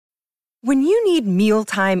When you need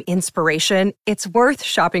mealtime inspiration, it's worth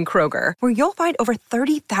shopping Kroger, where you'll find over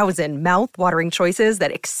 30,000 mouth-watering choices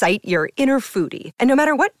that excite your inner foodie. And no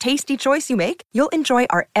matter what tasty choice you make, you'll enjoy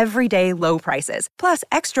our everyday low prices, plus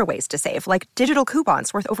extra ways to save, like digital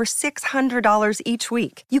coupons worth over $600 each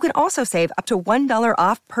week. You can also save up to $1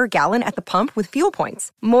 off per gallon at the pump with fuel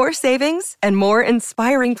points. More savings and more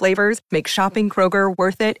inspiring flavors make shopping Kroger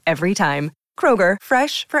worth it every time. Kroger,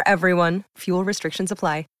 fresh for everyone. Fuel restrictions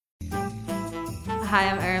apply. Hi,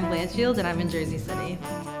 I'm Erin Blanchfield, and I'm in Jersey City.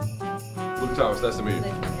 Luke Thomas, nice to meet you.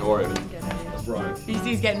 How are you? That's Brian.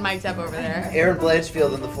 BC's getting mic'd up over there. Erin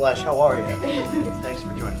Blanchfield in the flesh, how are you? Thanks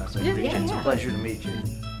for joining us. It's a pleasure to meet you.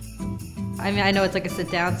 I mean, I know it's like a sit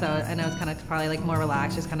down, so I know it's kind of probably like more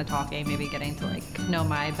relaxed, just kind of talking, maybe getting to like know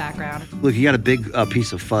my background. Look, you got a big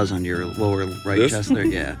piece of fuzz on your lower right chest there.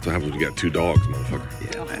 Yeah. So happens you got 2 dogs,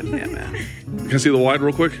 motherfucker. Yeah, man. Can I see the wide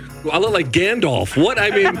real quick? I look like Gandalf. What? I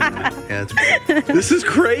mean, Yeah, that's great. this is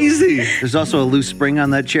crazy. There's also a loose spring on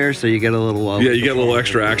that chair, so you get a little... Yeah, you get a little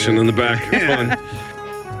extra action in the back. It's fun.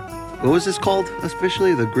 What was this called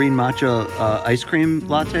officially? The green matcha ice cream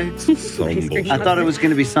latte? Some bullshit. I thought it was going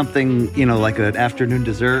to be something, like an afternoon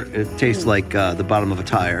dessert. It tastes like the bottom of a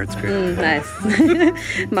tire. It's great. Nice.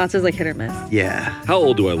 Matcha's like hit or miss. Yeah. How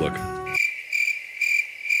old do I look?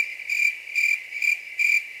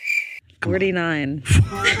 49.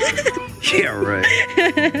 Yeah, right.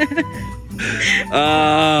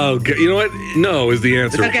 Oh, you know what? No is the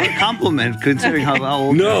answer. It's a compliment considering how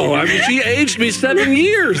old. No, I mean, she aged me 7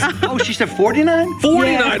 years. Oh, she said 49?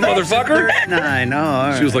 49, motherfucker. 39. Oh, all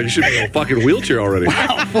right. She was like, you should be in a fucking wheelchair already.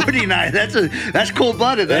 Wow, 49. That's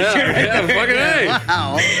cold-blooded. That shit right Yeah, there. fucking A.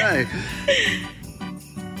 Wow, all right.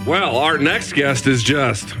 Well, our next guest is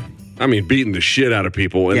just, beating the shit out of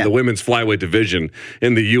people in the women's flyweight division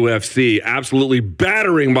in the UFC, absolutely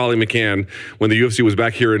battering Molly McCann when the UFC was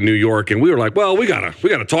back here in New York. And we were like, well, we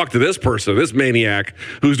gotta talk to this person, this maniac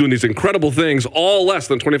who's doing these incredible things, all less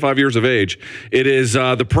than 25 years of age. It is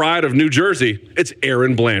the pride of New Jersey. It's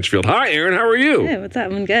Erin Blanchfield. Hi, Erin. How are you? Hey, what's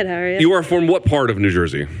up? I'm good. How are you? You are from what part of New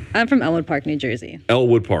Jersey? I'm from Elwood Park, New Jersey.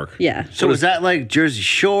 Elwood Park. Yeah. So is that like Jersey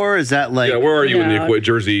Shore? Is that like... Yeah, where are you in the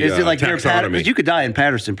Jersey Is it like near taxonomy? Patterson? Because you could die in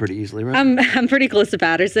Patterson pretty easily, right? I'm pretty close to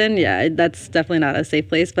Patterson. Yeah, that's definitely not a safe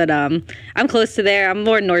place, but I'm close to there. I'm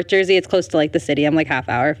more North Jersey. It's close to like the city. I'm like half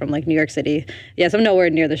hour from like New York City. Yes, I'm nowhere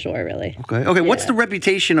near the shore really. Okay. Yeah. What's the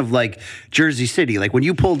reputation of like Jersey City? Like when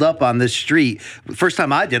you pulled up on this street, first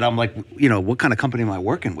time I did, I'm like, what kind of company am I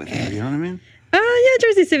working with here? You know what I mean? Yeah,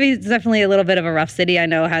 Jersey City is definitely a little bit of a rough city. I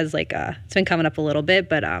know it has like it's been coming up a little bit,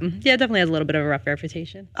 but definitely has a little bit of a rough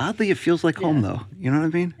reputation. Oddly, it feels like home though. You know what I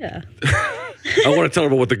mean? Yeah. I want to tell her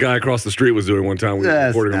about what the guy across the street was doing one time. We were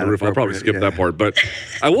recording on the roof. I'll probably skip that part, but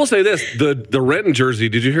I will say this: the rent in Jersey.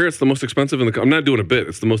 Did you hear it's the most expensive in the? I'm not doing a bit.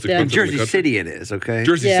 It's the most expensive. Jersey in the City, it is. Okay.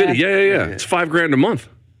 Jersey City. Yeah. It's $5,000 a month.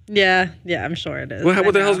 Yeah, I'm sure it is.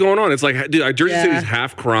 What the hell's going on? It's like, dude, Jersey City's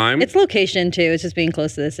half crime. It's location too. It's just being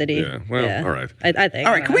close to the city. Yeah. Well, all right. I think.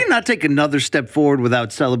 All right. Can we not take another step forward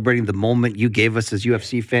without celebrating the moment you gave us as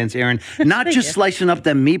UFC fans, Erin? Not just slicing up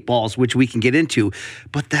them meatballs, which we can get into,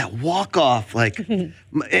 but that walk off. Like,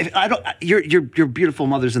 your beautiful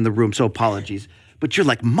mother's in the room, so apologies. But you're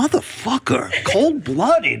like, motherfucker,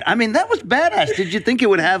 cold-blooded. I mean, that was badass. Did you think it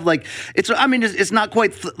would have like, it's not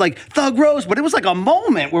quite like Thug Rose, but it was like a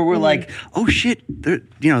moment where we're like, oh shit,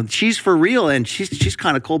 she's for real and she's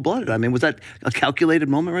kind of cold-blooded. I mean, was that a calculated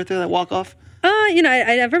moment right there, that walk-off?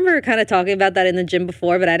 I remember kind of talking about that in the gym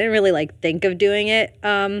before, but I didn't really like think of doing it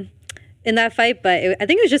in that fight. But I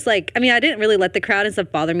think it was just like, I didn't really let the crowd and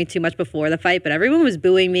stuff bother me too much before the fight, but everyone was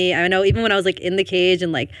booing me. I know even when I was like in the cage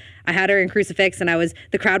and like I had her in crucifix and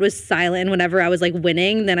the crowd was silent whenever I was like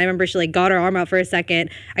winning. Then I remember she like got her arm out for a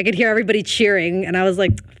second. I could hear everybody cheering and I was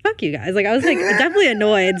like, fuck you guys. Like I was like definitely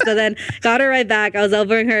annoyed. So then got her right back. I was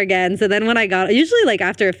elbowing her again. So then when usually like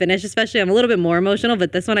after a finish, especially I'm a little bit more emotional,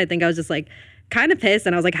 but this one I think I was just like kind of pissed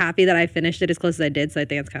and I was like happy that I finished it as close as I did. So I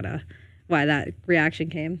think that's kind of why that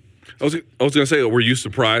reaction came. I was going to say, were you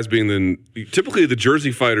surprised typically the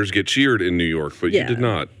Jersey fighters get cheered in New York, but you did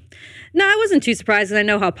not? No, I wasn't too surprised because I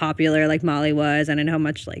know how popular like Molly was and I know how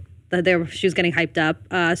much like she was getting hyped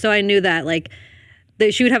up. So I knew that like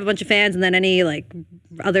she would have a bunch of fans and then any like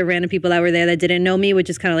other random people that were there that didn't know me would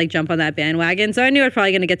just kind of like jump on that bandwagon. So I knew I was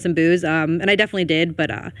probably going to get some boos and I definitely did.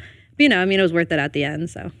 But, it was worth it at the end.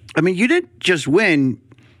 So you didn't just win.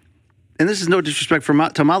 And this is no disrespect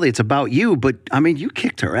to Molly, it's about you, but you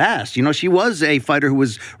kicked her ass. She was a fighter who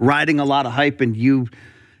was riding a lot of hype and you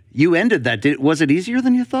ended that. Was it easier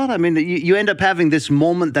than you thought? You end up having this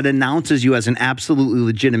moment that announces you as an absolutely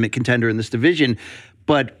legitimate contender in this division,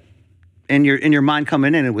 but in your mind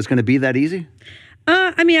coming in, it was going to be that easy?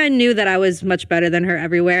 I mean, I knew that I was much better than her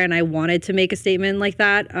everywhere, and I wanted to make a statement like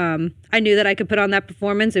that. I knew that I could put on that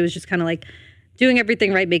performance. It was just kind of like doing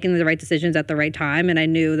everything right, making the right decisions at the right time, and I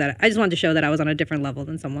knew that I just wanted to show that I was on a different level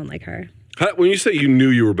than someone like her. When you say you knew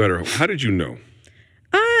you were better, how did you know?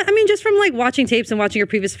 I mean, just from like watching tapes and watching her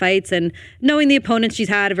previous fights and knowing the opponents she's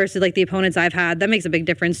had versus like the opponents I've had, that makes a big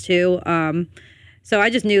difference too. So I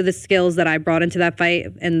just knew the skills that I brought into that fight,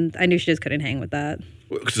 and I knew she just couldn't hang with that.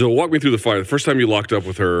 So walk me through the fight. The first time you locked up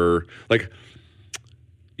with her, like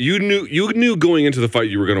you knew going into the fight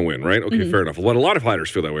you were going to win, right? Okay, fair enough. But a lot of fighters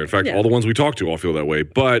feel that way. In fact, all the ones we talk to all feel that way.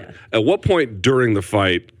 But at what point during the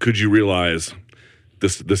fight could you realize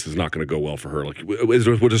this is not going to go well for her? Like, was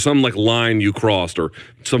there some like line you crossed or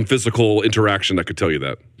some physical interaction that could tell you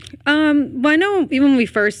that? Well, I know even when we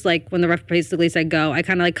first, like, when the ref basically said go, I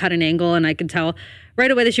kind of like cut an angle, and I could tell right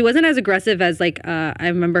away that she wasn't as aggressive as like I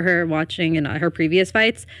remember her watching in her previous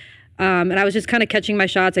fights. And I was just kind of catching my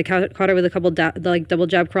shots. I caught her with a couple like double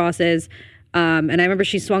jab crosses. And I remember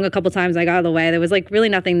she swung a couple times. I got out of the way. There was like really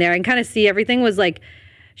nothing there. And kind of see everything was like,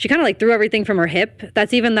 she kind of like threw everything from her hip.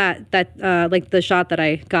 That's even that like the shot that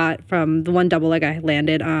I got from the one double leg I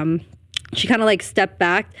landed. She kind of like stepped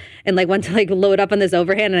back and like went to like load up on this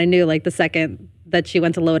overhand. And I knew like the second that she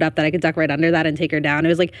went to load up that I could duck right under that and take her down. It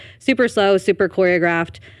was like super slow, super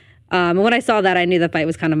choreographed. And when I saw that, I knew the fight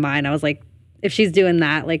was kind of mine. I was like, if she's doing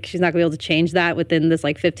that, like she's not gonna be able to change that within this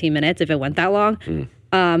like 15 minutes if it went that long.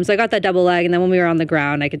 So I got that double leg, and then when we were on the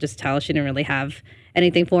ground, I could just tell she didn't really have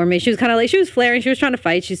anything for me. She was kind of like, she was flaring, she was trying to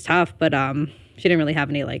fight, she's tough, but she didn't really have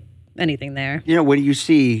anything there. You know, when you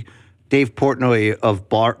see Dave Portnoy of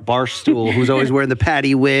Barstool, who's always wearing the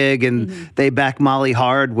Patty wig, and they back Molly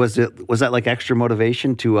hard, was that like extra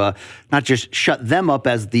motivation to not just shut them up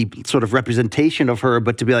as the sort of representation of her,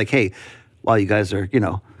 but to be like, hey, while you guys are,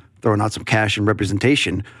 throwing out some cash and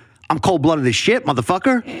representation, I'm cold-blooded as shit,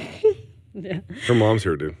 motherfucker. Yeah. Her mom's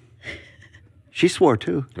here, dude. She swore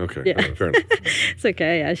too. Okay, Yeah. fair enough. It's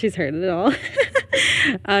okay, yeah, she's heard it all.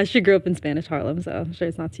 She grew up in Spanish Harlem, so I'm sure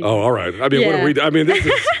it's not too Oh, all right. I mean, what are we? I mean,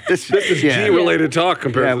 this is G-related talk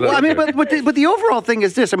compared to that. Well, I mean, but the overall thing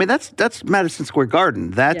is this. I mean, that's Madison Square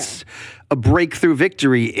Garden. That's a breakthrough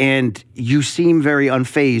victory, and you seem very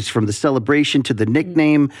unfazed from the celebration to the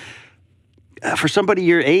nickname. For somebody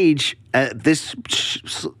your age, at this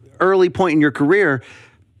early point in your career,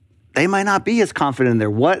 they might not be as confident in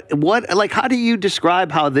there. Like, how do you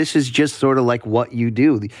describe how this is just sort of like what you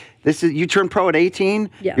do? This is, you turned pro at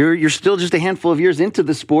 18. Yeah. You're still just a handful of years into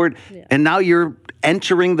the sport, and now you're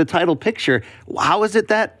entering the title picture. How is it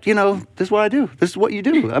that, this is what I do? This is what you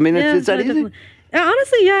do? I mean, it's that easy? Definitely.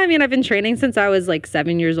 Honestly, yeah. I mean, I've been training since I was like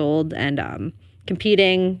 7 years old, and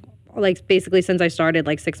competing like basically since I started,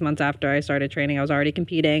 like 6 months after I started training, I was already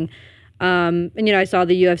competing. And, I saw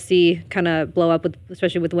the UFC kind of blow up,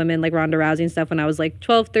 especially with women like Ronda Rousey and stuff when I was like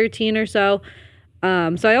 12, 13 or so.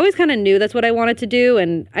 So I always kind of knew that's what I wanted to do.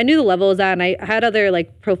 And I knew the level was at, and I had other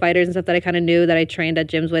like pro fighters and stuff that I kind of knew that I trained at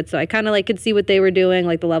gyms with. So I kind of like could see what they were doing,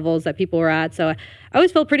 like the levels that people were at. So I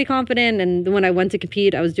always felt pretty confident. And when I went to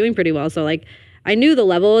compete, I was doing pretty well. So like I knew the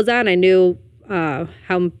level was at, and I knew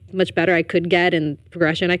how much better I could get and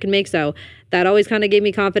progression I could make. So that always kind of gave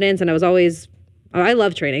me confidence. And I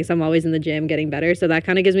love training, so I'm always in the gym getting better. So that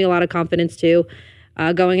kind of gives me a lot of confidence too,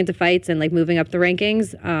 going into fights and like moving up the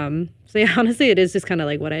rankings. So yeah, honestly, it is just kind of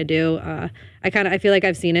like what I do. I feel like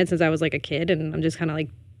I've seen it since I was like a kid, and I'm just kind of like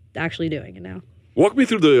actually doing it now. Walk me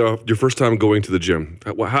through your first time going to the gym.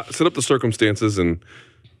 Set up the circumstances, and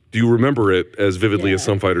do you remember it as vividly as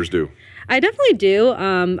some fighters do? I definitely do.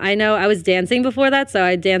 I know I was dancing before that, so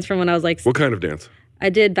I danced from when I was like... What kind of dance? I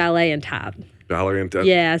did ballet and tap. Ballet and tap?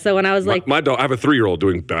 Yeah, so when I was like... My dog, I have a 3-year-old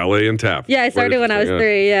doing ballet and tap. Yeah, I started when I was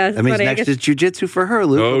 3, yeah. That means next is jiu-jitsu for her,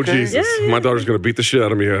 Luke. Oh, okay? Jesus. Yeah. My daughter's going to beat the shit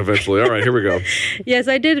out of me eventually. All right, here we go. Yes,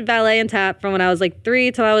 I did ballet and tap from when I was like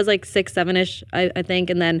 3 till I was like 6, 7-ish, I think.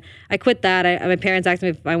 And then I quit that. My parents asked me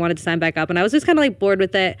if I wanted to sign back up, and I was just kind of like bored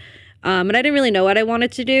with it. And I didn't really know what I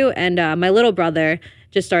wanted to do. And my little brother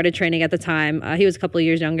just started training at the time. He was a couple of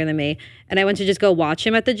years younger than me. And I went to just go watch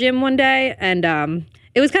him at the gym one day. And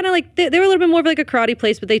it was kind of like, they were a little bit more of like a karate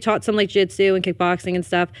place, but they taught some like jiu-jitsu and kickboxing and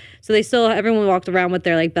stuff. So everyone walked around with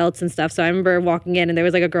their like belts and stuff. So I remember walking in, and there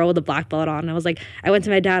was like a girl with a black belt on. And I was like, I went to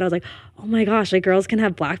my dad, I was like, oh my gosh, like girls can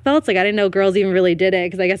have black belts? Like I didn't know girls even really did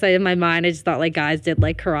it. Cause I guess in my mind, I just thought like guys did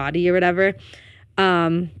like karate or whatever.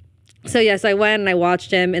 So yes, I went and I watched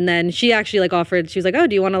him, and then she actually like offered, she was like, oh,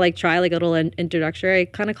 do you want to like try like a little introductory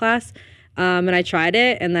kind of class? And I tried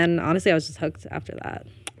it, and then honestly I was just hooked after that.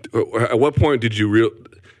 At what point did you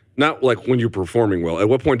not like when you're performing well, at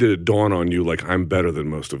what point did it dawn on you like I'm better than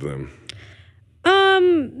most of them?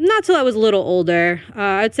 Not till I was a little older.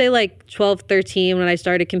 I'd say like 12, 13 when I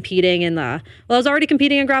started competing in I was already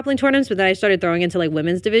competing in grappling tournaments, but then I started throwing into like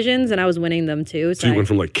women's divisions and I was winning them too. So you went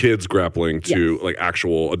from like kids grappling to like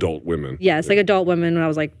actual adult women. Yes, like adult women when I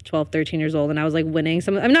was like 12, 13 years old, and I was like winning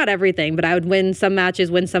some, I mean, not everything, but I would win some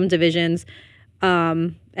matches, win some divisions.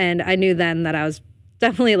 And I knew then that I was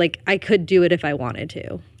definitely like I could do it if I wanted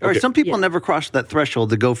to. All right, some people never cross that threshold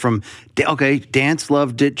to go from, okay, dance,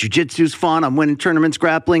 loved it, jiu-jitsu's fun, I'm winning tournaments,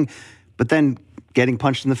 grappling, but then getting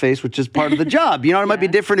punched in the face, which is part of the job. You know, it might be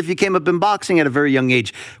different if you came up in boxing at a very young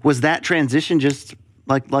age. Was that transition just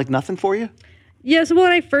like nothing for you? Yeah, so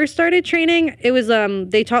when I first started training, it was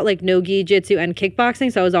they taught like no-gi, jitsu, and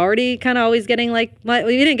kickboxing, so I was already kind of always getting like,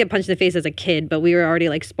 we didn't get punched in the face as a kid, but we were already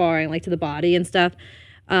like sparring like to the body and stuff.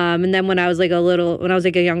 And then when I was like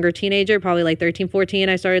a younger teenager, probably like 13, 14,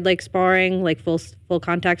 I started like sparring, like full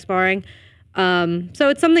contact sparring. So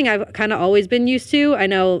it's something I've kind of always been used to. I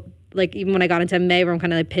know like even when I got into MMA, everyone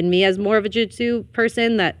kind of like pinned me as more of a jiu-jitsu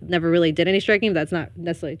person that never really did any striking, but that's not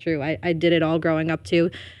necessarily true. I did it all growing up too.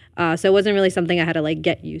 So it wasn't really something I had to like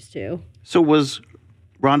get used to. So was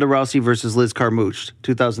Ronda Rousey versus Liz Carmouche,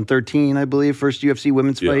 2013, I believe, first UFC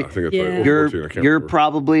women's fight. I think it's right. You're 14, you're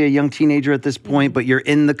probably a young teenager at this point, but you're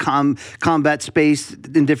in the combat space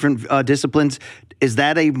in different disciplines. Is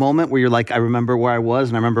that a moment where you're like, I remember where I was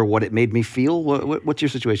and I remember what it made me feel? What's your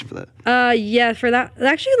situation for that? Yeah, for that.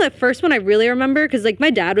 Actually, the first one I really remember because like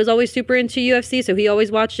my dad was always super into UFC, so he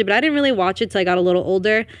always watched it, but I didn't really watch it till I got a little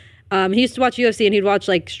older. He used to watch UFC and he'd watch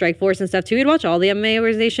like Strikeforce and stuff too. He'd watch all the MMA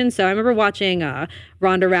organizations. So I remember watching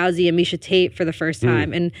Ronda Rousey and Miesha Tate for the first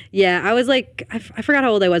time. And yeah, I was like, I forgot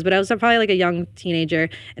how old I was, but I was probably like a young teenager.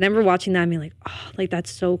 And I remember watching that and being like, oh, like that's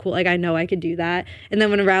so cool. Like I know I could do that. And then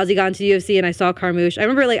when Rousey got into UFC and I saw Carmouche, I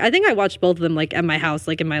remember like, I think I watched both of them like at my house,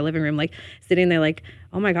 like in my living room, like sitting there like,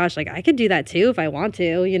 oh my gosh, like I could do that too if I want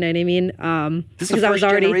to, you know what I mean? This is the first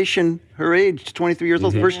generation, her age, 23 years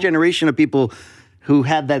old, first generation of people who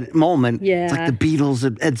had that moment. Yeah. It's like the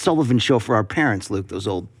Beatles, Ed Sullivan show for our parents, Luke, those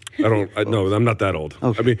old. No, I'm not that old.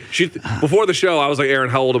 Okay. I mean, before the show, I was like,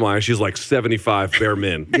 Erin, how old am I? She's like 75, bare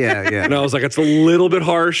min. Yeah. And I was like, it's a little bit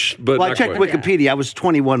harsh, but Well, I not checked quite. Wikipedia. I was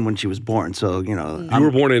 21 when she was born, so, you know. You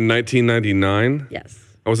were born in 1999? Yes.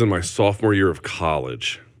 I was in my sophomore year of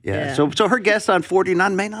college. Yeah. So her guess on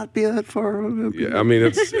 49 may not be that far. Yeah, I mean,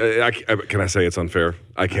 it's. Can I say it's unfair?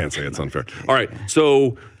 I can't say it's unfair. All right,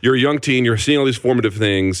 so you're a young teen. You're seeing all these formative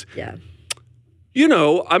things. Yeah. You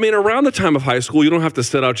know, I mean, around the time of high school, you don't have to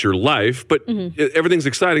set out your life, but everything's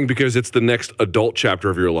exciting because it's the next adult chapter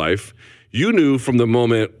of your life. You knew from the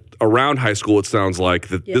moment around high school, it sounds like,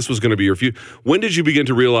 that this was going to be your future. When did you begin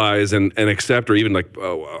to realize and accept or even like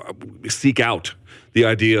seek out the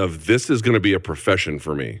idea of this is going to be a profession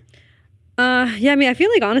for me? Yeah, I mean, I feel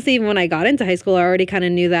like honestly, even when I got into high school, I already kind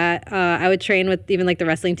of knew that. I would train with even like the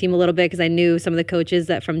wrestling team a little bit because I knew some of the coaches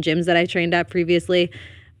that from gyms that I trained at previously.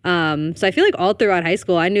 So I feel like all throughout high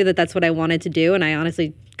school, I knew that that's what I wanted to do. And I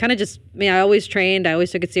honestly kind of just, I mean, I always trained. I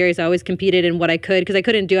always took it serious. I always competed in what I could because I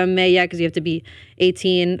couldn't do MMA yet because you have to be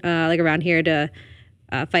 18, like around here to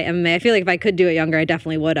fight MMA. I feel like if I could do it younger, I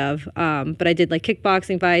definitely would have. But I did like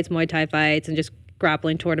kickboxing fights, Muay Thai fights, and just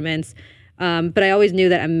grappling tournaments. But I always knew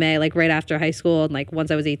that MMA, like right after high school, and like once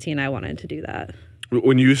I was 18, I wanted to do that.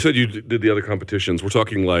 When you said you did the other competitions, we're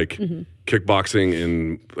talking like kickboxing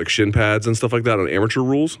and like shin pads and stuff like that on amateur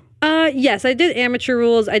rules? Yes, I did amateur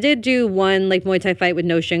rules. I did do one like Muay Thai fight with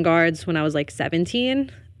no shin guards when I was like 17.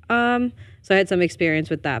 So I had some experience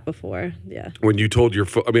with that before. Yeah. When you told your,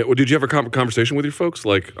 did you have a conversation with your folks?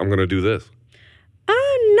 Like, I'm going to do this?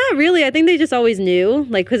 Not really. I think they just always knew,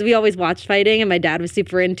 like, because we always watched fighting, and my dad was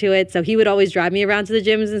super into it, so he would always drive me around to the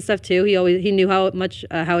gyms and stuff too. He knew how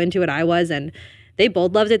into it I was, and they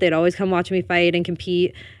both loved it. They'd always come watch me fight and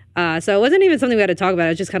compete. So it wasn't even something we had to talk about. It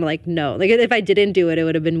was just kind of like, no. Like, if I didn't do it, it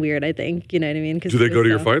would have been weird, I think. You know what I mean? Do they go to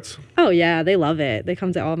your fights? Oh, yeah. They love it. They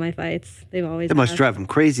come to all my fights. They've always It must drive them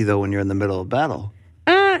crazy, though, when you're in the middle of battle.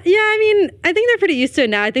 Yeah, I mean, I think they're pretty used to it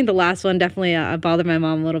now. I think the last one definitely bothered my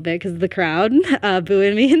mom a little bit because of the crowd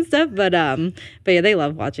booing me and stuff. But yeah, they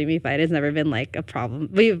love watching me fight. It's never been like a problem.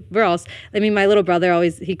 We're all. I mean, my little brother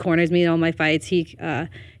he corners me in all my fights. He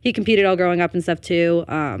competed all growing up and stuff too.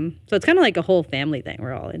 So it's kind of like a whole family thing.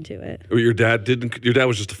 We're all into it. Your dad didn't. Your dad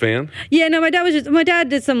was just a fan? Yeah, no, my dad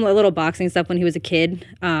did some little boxing stuff when he was a kid.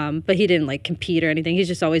 But he didn't like compete or anything. He's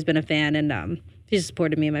just always been a fan and. He just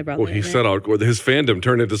supported me and my brother. Well, he set out. His fandom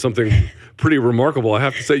turned into something pretty remarkable. I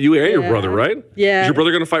have to say, you and your brother, right? Yeah. Is your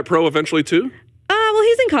brother going to fight pro eventually too? Well,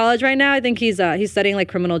 he's in college right now. I think he's studying like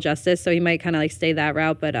criminal justice, so he might kind of like stay that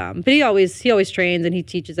route. But he always trains and he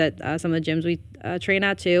teaches at some of the gyms we train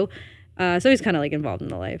at too. So he's kind of like involved in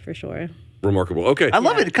the life for sure. Remarkable. Okay. I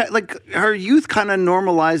love it. Like her youth kind of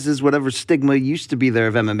normalizes whatever stigma used to be there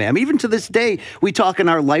of MMA. I mean, even to this day, we talk in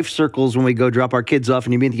our life circles when we go drop our kids off,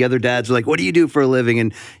 and you meet the other dads are like, "What do you do for a living?"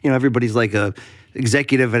 And everybody's like a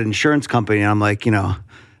executive at an insurance company, and I'm like,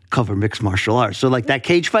 cover mixed martial arts. So like that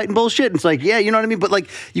cage fighting bullshit. And it's like, yeah, you know what I mean? But like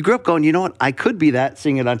you grew up going, you know what? I could be that,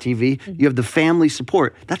 seeing it on TV. You have the family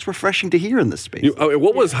support. That's refreshing to hear in this space.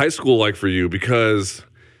 What was high school like for you? Because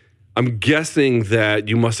I'm guessing that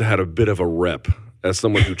you must have had a bit of a rep as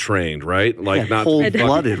someone who trained, right? Like not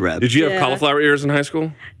cold-blooded rep. Did you have cauliflower ears in high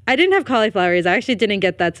school? I didn't have cauliflower ears. I actually didn't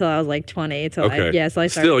get that till I was like 20. So I started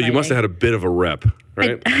Still, you fighting. must have had a bit of a rep,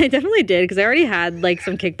 right? I definitely did, because I already had like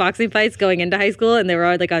some kickboxing fights going into high school, and they were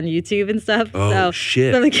all like on YouTube and stuff. Oh,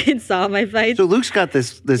 shit. So the kids saw my fights. So Luke's got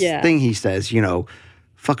this thing he says,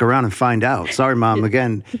 fuck around and find out. Sorry, Mom,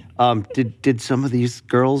 again. Did some of these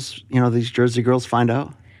girls, these Jersey girls find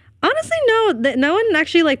out? Honestly, no. No one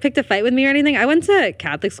actually like picked a fight with me or anything. I went to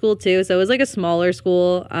Catholic school too, so it was like a smaller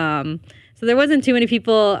school. So there wasn't too many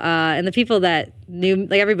people, and the people that knew,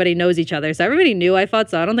 like everybody knows each other, so everybody knew I fought.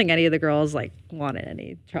 So I don't think any of the girls like wanted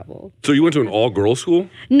any trouble. So you went to an all-girls school?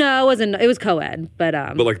 No, it wasn't. It was co-ed, but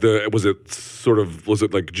like was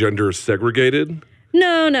it like gender segregated?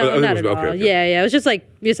 No, not at all. Okay. Yeah. It was just like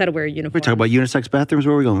you just had to wear a uniform. We're talking about unisex bathrooms.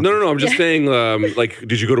 Where are we going? No. I'm just saying. Like,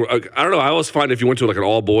 did you go to? I don't know. I always find if you went to like an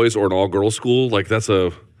all boys or an all girls school, like that's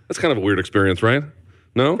kind of a weird experience, right?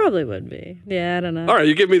 No, probably would be. Yeah, I don't know. All right,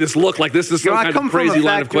 you give me this look like this is some kind of crazy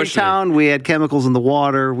line of questioning. Town. We had chemicals in the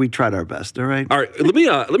water. We tried our best. All right. All right. Let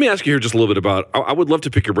me ask you here just a little bit about. I would love to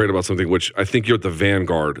pick your brain about something which I think you're at the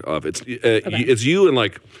vanguard of. It's you and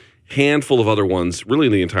like handful of other ones, really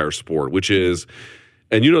in the entire sport, which is.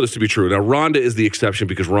 And you know this to be true. Now, Ronda is the exception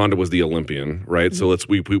because Ronda was the Olympian, right? Mm-hmm.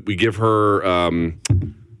 So we give her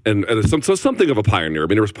something of a pioneer. I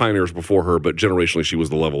mean, there was pioneers before her, but generationally she was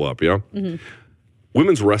the level up, yeah? Mm-hmm.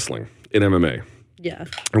 Women's wrestling in MMA. Yeah.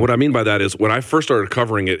 And what I mean by that is when I first started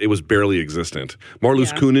covering it, it was barely existent.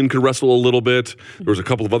 Marloes Kunin could wrestle a little bit. There was a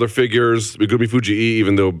couple of other figures. Megumi Fujii,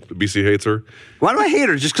 even though BC hates her. Why do I hate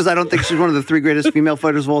her? Just because I don't think she's one of the 3 greatest female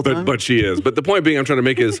fighters of all time? But she is. But the point being I'm trying to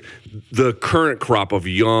make is the current crop of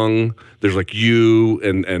young, there's like you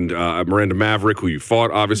and Miranda Maverick, who you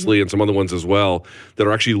fought, obviously, and some other ones as well, that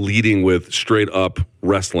are actually leading with straight up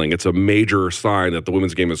wrestling. It's a major sign that the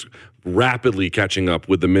women's game is rapidly catching up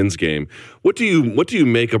with the men's game. What do you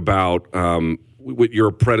make about what your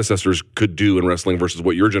predecessors could do in wrestling versus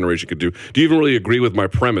what your generation could do? Do you even really agree with my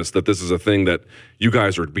premise that this is a thing that you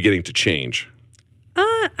guys are beginning to change?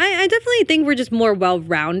 I definitely think we're just more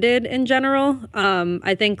well-rounded in general.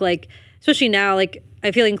 I think like, especially now, like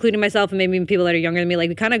I feel like including myself and maybe even people that are younger than me, like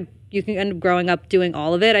you can end up growing up doing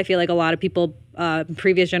all of it. I feel like a lot of people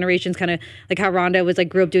previous generations kind of like how Ronda was like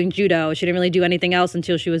grew up doing judo. She didn't really do anything else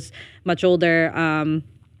until she was much older.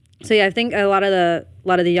 So yeah, I think a lot of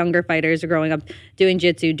the younger fighters are growing up doing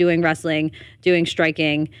jiu-jitsu, doing wrestling, doing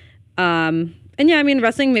striking. And yeah, I mean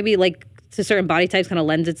wrestling maybe like to certain body types kind of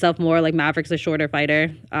lends itself more, like Maverick's a shorter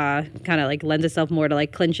fighter, kind of like lends itself more to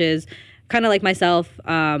like clinches, kind of like myself.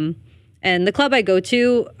 And the club I go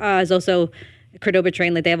to is also Cordoba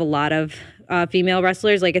trained. Like they have a lot of female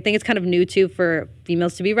wrestlers. Like I think it's kind of new too for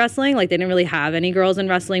females to be wrestling. Like they didn't really have any girls in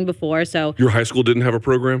wrestling before. So your high school didn't have a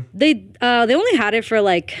program? They only had it for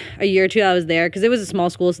like a year or two I was there because it was a small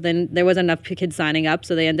school. So then there wasn't enough kids signing up.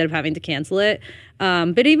 So they ended up having to cancel it.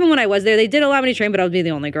 But even when I was there, they did allow me to train, but I would be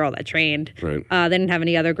the only girl that trained. Right. They didn't have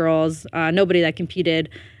any other girls, nobody that competed.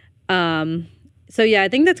 So yeah, I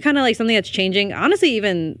think that's kind of like something that's changing. Honestly,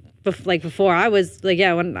 even before I was like,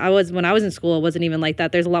 yeah, when I was in school, it wasn't even like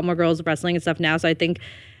that. There's a lot more girls wrestling and stuff now. So I think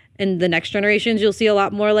in the next generations, you'll see a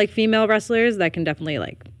lot more like female wrestlers that can definitely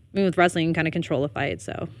like, I mean, with wrestling, you can kind of control a fight.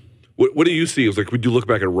 So. What do you see? It's like, would you look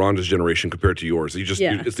back at Ronda's generation compared to yours?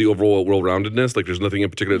 It's the overall well-roundedness. Like, there's nothing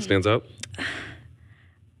in particular that stands out.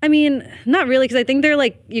 I mean, not really, because I think they're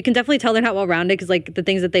like, you can definitely tell they're not well-rounded because like the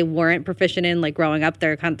things that they weren't proficient in, like growing up,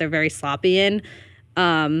 they're very sloppy in.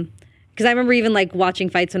 Because I remember even like watching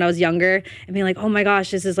fights when I was younger and being like, oh my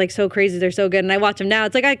gosh, this is like so crazy. They're so good. And I watch them now.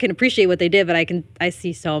 It's like I can appreciate what they did, but I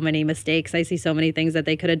see so many mistakes. I see so many things that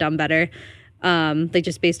they could have done better. Like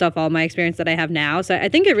just based off all my experience that I have now. So I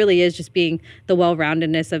think it really is just being the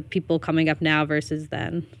well-roundedness of people coming up now versus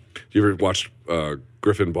then. You ever watched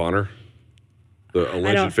Griffin Bonner? The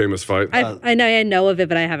alleged famous fight. I know of it,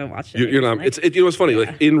 but I haven't watched it. You're not. It's funny. Yeah.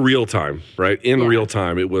 Like in real time, right? In real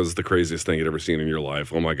time, it was the craziest thing you'd ever seen in your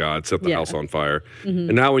life. Oh my God! Set the house on fire. Mm-hmm.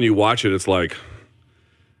 And now when you watch it, it's like,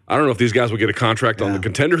 I don't know if these guys would get a contract on the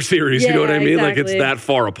Contender Series. You know what I mean? Like, it's that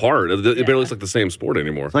far apart. It barely looks like the same sport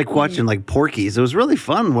anymore. It's like watching like Porky's. It was really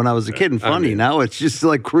fun when I was a kid and funny. Now it's just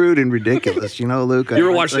like crude and ridiculous. You know, Luke? You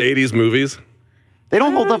ever watch the 80s movies? They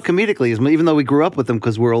don't hold up comedically, even though we grew up with them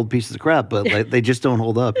because we're old pieces of crap, but like, they just don't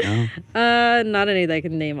hold up, you know? Not any that I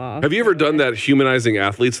can name off. Have you ever done that humanizing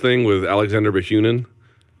athletes thing with Alexander Bahunin?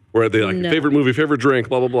 Where they like, favorite movie, favorite drink,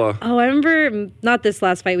 blah, blah, blah. Oh, I remember, not this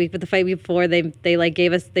last fight week, but the fight week before, they like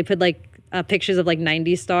gave us, they put like pictures of like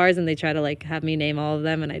 90 stars and they try to like have me name all of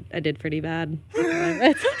them, and I did pretty bad.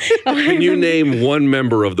 Can you name one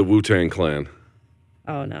member of the Wu-Tang Clan?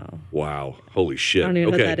 Oh, no. Wow. Holy shit. I don't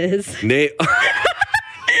even know what that is.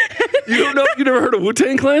 You don't know? You never heard of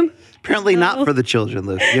Wu-Tang Clan? Apparently not for the children,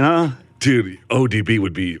 Luke, you know? Dude, ODB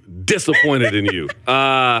would be disappointed in you.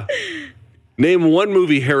 Name one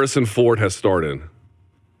movie Harrison Ford has starred in.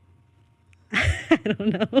 I don't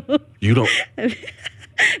know. You don't?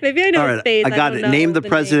 Maybe I know his face. I got it. Name the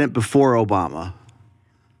president before Obama.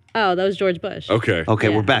 Oh, that was George Bush. Okay. Okay,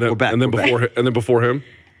 we're back. We're back. And then before him?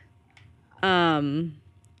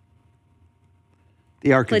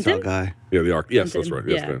 The Arkansas Clinton? guy. Yeah, the Ark. Yes, that's right.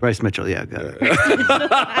 Yes, Yeah. Bryce Mitchell, yeah, got it.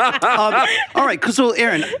 All right, so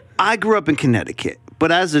Erin, I grew up in Connecticut,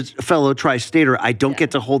 but as a fellow tri-stater, I don't get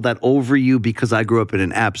to hold that over you because I grew up in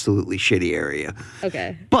an absolutely shitty area.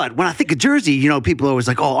 Okay. But when I think of Jersey, you know, people are always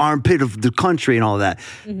like, oh, armpit of the country and all that.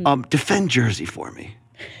 Defend Jersey for me,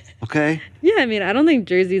 okay? Yeah, I mean, I don't think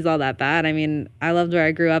Jersey's all that bad. I mean, I loved where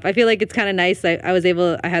I grew up. I feel like it's kind of nice. I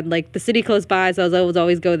had like the city close by, so I was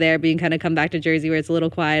always go there, but you can kind of come back to Jersey where it's a little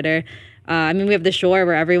quieter. I mean, we have the shore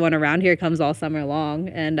where everyone around here comes all summer long.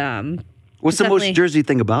 And what's the most Jersey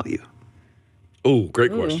thing about you? Oh,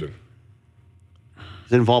 great question.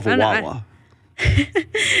 Does it involve a Wawa?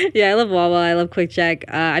 Yeah, I love Wawa. I love Quick Check.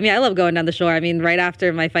 I mean, I love going down the shore. I mean, right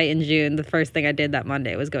after my fight in June, the first thing I did that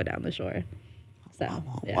Monday was go down the shore. So,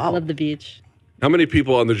 yeah, I love the beach. How many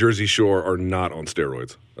people on the Jersey Shore are not on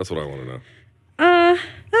steroids? That's what I want to know.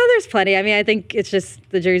 There's plenty. I mean, I think it's just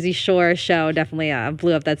the Jersey Shore show definitely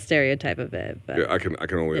blew up that stereotype a bit. But, yeah, I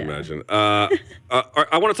can only imagine. I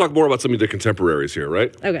want to talk more about some of the contemporaries here,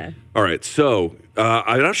 right? Okay. All right. So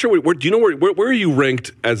I'm not sure. Do you know where are you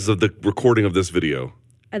ranked as of the recording of this video?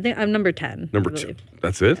 I think I'm number 10. Number 2.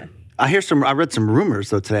 That's it? Yeah. I read some rumors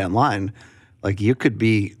though today online, like you could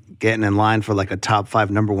be getting in line for like a top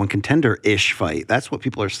 5 number 1 contender-ish fight. That's what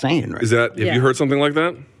people are saying, right? Have you heard something like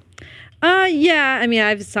that? Yeah. I mean,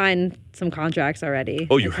 I've signed some contracts already.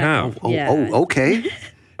 Oh, you have? Okay.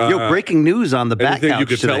 Yo, breaking news on the back anything couch you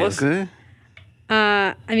could today, tell us? okay?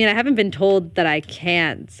 I mean, I haven't been told that I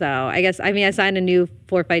can't. So I guess, I mean, I signed a new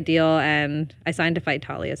 4-fight deal and I signed to fight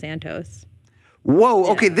Taila Santos. Whoa,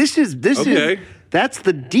 okay, this is that's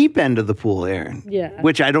the deep end of the pool, Erin. Yeah.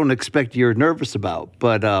 Which I don't expect you're nervous about.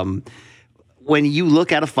 But when you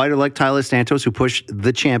look at a fighter like Taila Santos who pushed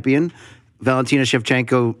the champion, Valentina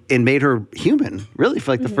Shevchenko, and made her human, really, for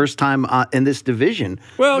like the first time in this division.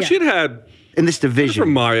 Well, she'd had in this division.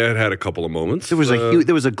 From Maya had a couple of moments. There was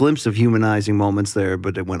a glimpse of humanizing moments there,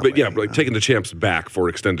 but it went away. But yeah, like taking the champs back for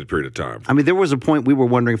an extended period of time. I mean, there was a point we were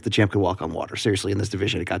wondering if the champ could walk on water. Seriously, in this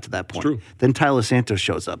division, it got to that point. True. Then Taila Santos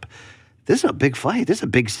shows up. This is a big fight. This is a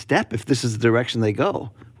big step if this is the direction they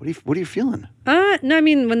go. What are you feeling? No, I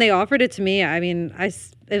mean, when they offered it to me, I mean,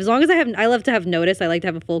 as long as I love to have notice. I like to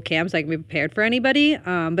have a full camp so I can be prepared for anybody.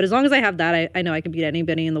 But as long as I have that, I know I can beat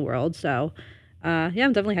anybody in the world. So, yeah,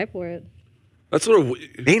 I'm definitely hyped for it. That's sort of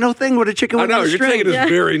ain't no thing with a chicken I with know no you're string. taking this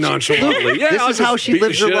very nonchalantly. Yeah, this is how she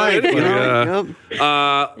lives her life. You know?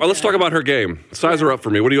 Well, let's talk about her game. Size her up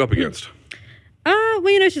for me. What are you up against? Well,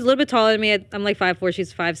 you know, she's a little bit taller than me. I'm like 5'4",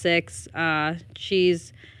 she's 5'6".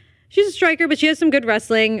 She's a striker, but she has some good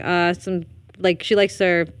wrestling. She likes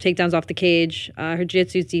her takedowns off the cage. Her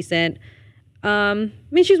jiu-jitsu's decent. I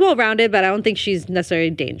mean, she's well-rounded, but I don't think she's necessarily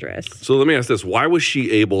dangerous. So let me ask this: why was she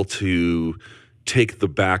able to take the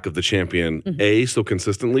back of the champion A so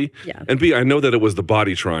consistently, and B, I know that it was the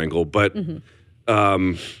body triangle, but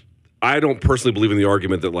I don't personally believe in the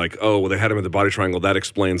argument that like, oh, well, they had him in the body triangle, that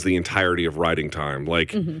explains the entirety of riding time.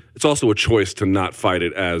 Like, it's also a choice to not fight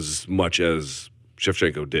it as much as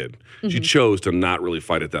Shevchenko did. She chose to not really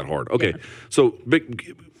fight it that hard. Okay, so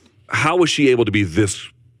how was she able to be this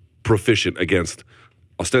proficient against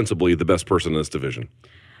ostensibly the best person in this division?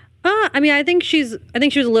 I mean, I think she was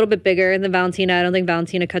a little bit bigger than Valentina. I don't think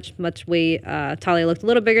Valentina cut much weight. Talia looked a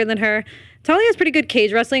little bigger than her. Talia has pretty good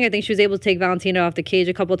cage wrestling. I think she was able to take Valentina off the cage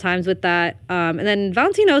a couple times with that. And then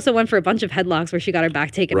Valentina also went for a bunch of headlocks where she got her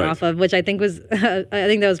back taken off of, which I think was I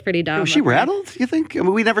think that was pretty dumb. Was she rattled, you think? I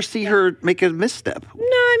mean, we never see her make a misstep. No,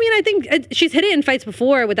 I mean, I think she's hit it in fights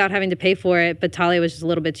before without having to pay for it, but Talia was just a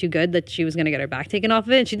little bit too good that she was going to get her back taken off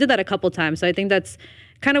of it. And she did that a couple times. So I think that's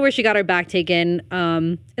kind of where she got her back taken.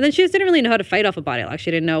 And then she just didn't really know how to fight off a body lock.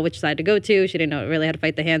 She didn't know which side to go to. She didn't know really how to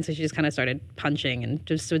fight the hand. So she just kind of started punching and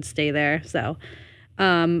just would stay there. So,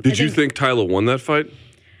 did you think Taila won that fight?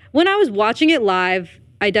 When I was watching it live,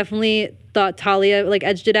 I definitely thought Talia like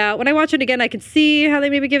edged it out. When I watched it again, I could see how they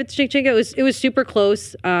maybe give it to Shevchenko. It was super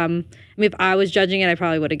close. I mean, if I was judging it, I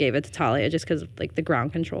probably would have gave it to Talia just because of like the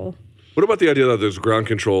ground control. What about the idea that there's ground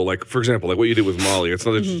control? Like, for example, like what you did with Molly. It's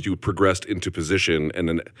not that just you progressed into position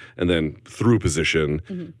and then through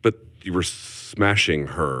position, but you were smashing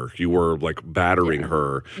her. You were like battering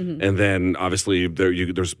her, and then obviously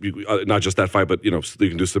there's not just that fight, but you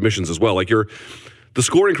can do submissions as well. Like the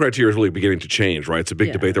scoring criteria is really beginning to change, right? It's a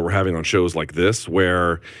big debate that we're having on shows like this,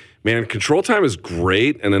 where man, control time is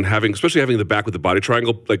great, and then especially having the back with the body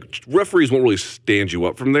triangle, like referees won't really stand you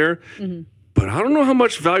up from there. But I don't know how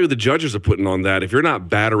much value the judges are putting on that if you're not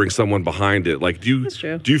battering someone behind it. Like, do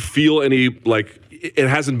you feel any, like, it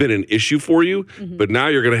hasn't been an issue for you, but now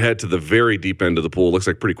you're going to head to the very deep end of the pool. It looks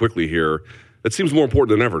like pretty quickly here. That seems more important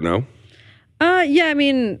than ever, no? Yeah, I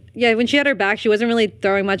mean, when she had her back, she wasn't really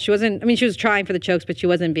throwing much. She was trying for the chokes, but she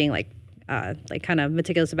wasn't being, like kind of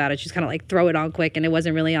meticulous about it. She's kind of, like, throw it on quick, and it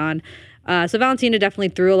wasn't really on. So Valentina definitely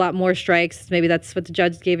threw a lot more strikes. Maybe that's what the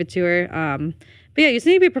judge gave it to her. But yeah, you just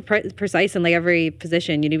need to be precise in like every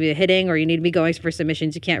position. You need to be hitting, or you need to be going for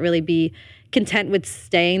submissions. You can't really be content with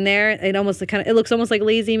staying there. It looks almost like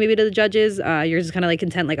lazy maybe to the judges. You're just kind of like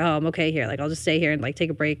content, like, oh, I'm okay here. Like I'll just stay here and like take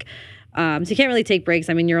a break. So you can't really take breaks.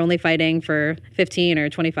 I mean, you're only fighting for 15 or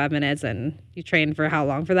 25 minutes, and you train for how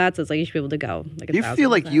long for that? So it's like you should be able to go. Like you feel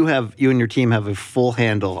like you and your team have a full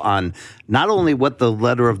handle on not only what the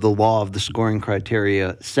letter of the law of the scoring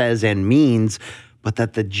criteria says and means, but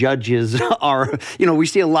that the judges are, we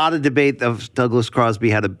see a lot of debate of Douglas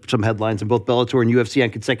Crosby had some headlines in both Bellator and UFC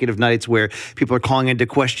on consecutive nights where people are calling into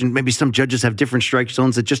question, maybe some judges have different strike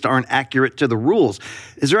zones that just aren't accurate to the rules.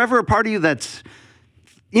 Is there ever a part of you do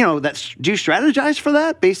you strategize for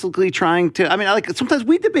that? Basically trying to, sometimes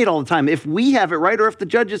we debate all the time if we have it right or if the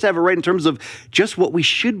judges have it right in terms of just what we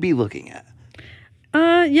should be looking at.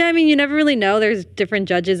 Yeah, I mean, you never really know. There's different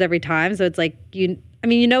judges every time. So it's like, you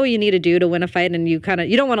know what you need to do to win a fight, and you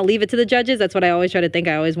don't want to leave it to the judges. That's what I always try to think.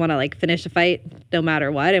 I always want to like finish the fight no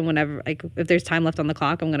matter what. And whenever, like, if there's time left on the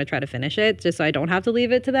clock, I'm going to try to finish it just so I don't have to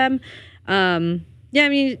leave it to them. Yeah, I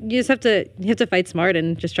mean, you just have to fight smart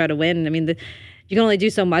and just try to win. I mean, you can only do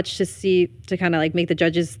so much to kind of like make the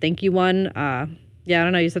judges think you won. Yeah, I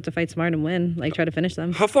don't know. You just have to fight smart and win, like try to finish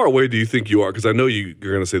them. How far away do you think you are? Because I know you're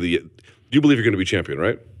going to say you believe you're going to be champion,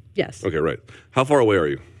 right? Yes. Okay, right. How far away are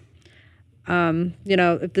you?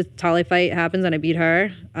 If the Talia fight happens and I beat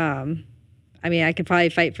her, I mean, I could probably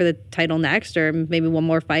fight for the title next, or maybe one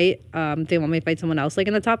more fight. They want me to fight someone else like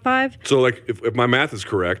in the top 5. So, like, if my math is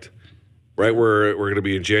correct, right, we're going to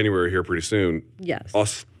be in January here pretty soon. Yes.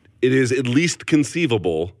 It is at least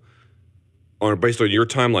conceivable, based on your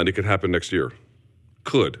timeline, it could happen next year.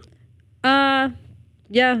 Could. Yeah,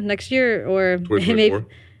 next year or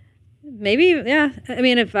maybe. Yeah. I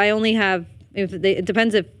mean, it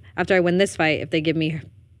depends if after I win this fight, if they give me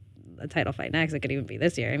a title fight next, it could even be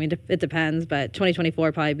this year. I mean, it depends, but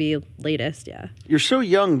 2024 probably be latest. Yeah. You're so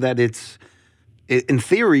young that in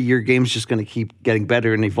theory, your game's just going to keep getting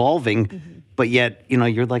better and evolving. But yet,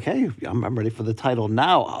 you're like, hey, I'm ready for the title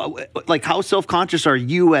now. Like, how self-conscious are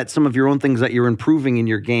you at some of your own things that you're improving in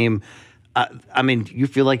your game? I mean, you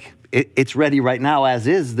feel like it's ready right now as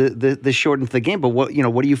is, the shortened the game. But what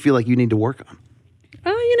do you feel like you need to work on?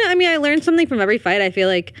 I mean, I learned something from every fight. I feel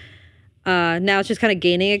like now it's just kind of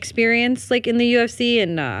gaining experience, like in the UFC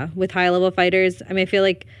and with high-level fighters. I mean, I feel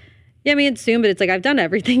like, yeah, I mean, it's soon, but it's like I've done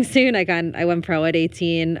everything soon. I went pro at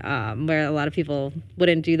 18, where a lot of people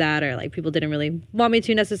wouldn't do that, or like people didn't really want me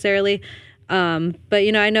to necessarily. But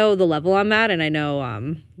I know the level I'm at, and I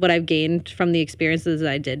know what I've gained from the experiences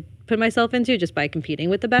that I did put myself into just by competing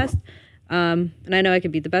with the best. And I know I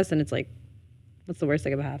could beat the best, and it's like, what's the worst that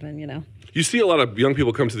could happen, You see a lot of young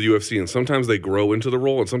people come to the UFC, and sometimes they grow into the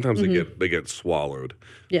role, and sometimes they get swallowed.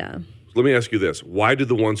 Yeah. Let me ask you this. Why do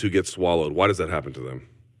the ones who get swallowed, why does that happen to them?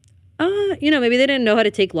 Maybe they didn't know how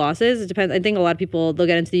to take losses. It depends. I think a lot of people, they'll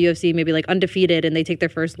get into the UFC maybe like undefeated, and they take their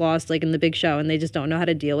first loss like in the big show, and they just don't know how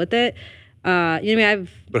to deal with it. You know,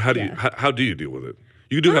 I've. But how do you deal with it?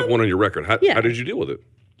 You do have one on your record. How did you deal with it?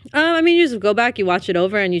 I mean, you just go back, you watch it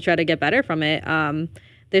over, and you try to get better from it.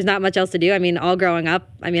 There's not much else to do. I mean, all growing up,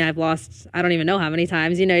 I mean, I've lost, I don't even know how many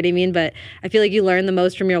times, you know what I mean? But I feel like you learn the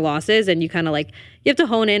most from your losses, and you kind of like, you have to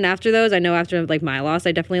hone in after those. I know after like my loss,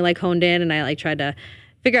 I definitely like honed in, and I like tried to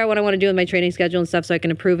figure out what I want to do in my training schedule and stuff so I can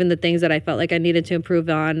improve in the things that I felt like I needed to improve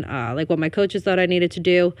on, like what my coaches thought I needed to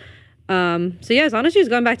do. So yeah, it's honestly just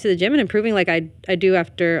going back to the gym and improving like I do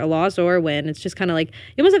after a loss or a win. It's just kind of like,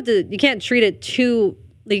 you almost have to, you can't treat it too,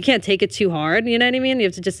 like you can't take it too hard, you know what I mean? You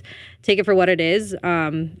have to just take it for what it is,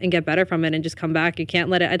 and get better from it and just come back. You can't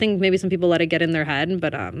let it, I think maybe some people let it get in their head,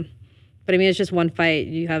 but I mean, it's just one fight.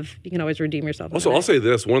 You can always redeem yourself. Also, I'll say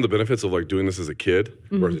this, one of the benefits of like doing this as a kid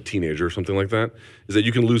or as a teenager or something like that is that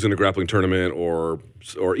you can lose in a grappling tournament or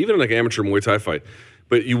even like an amateur Muay Thai fight,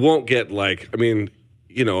 but you won't get like, I mean,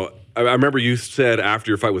 you know, I remember you said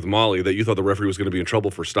after your fight with Molly that you thought the referee was going to be in trouble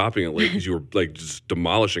for stopping it late because you were like just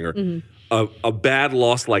demolishing her. A bad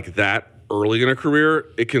loss like that early in a career,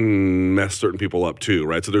 it can mess certain people up too,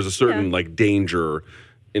 right? So there's a certain like danger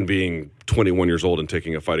in being 21 years old and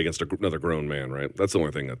taking a fight against another grown man, right? That's the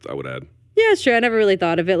only thing that I would add. Yeah, it's true. I never really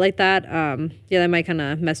thought of it like that. That might kind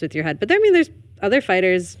of mess with your head. But I mean, there's other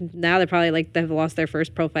fighters now that probably like they've lost their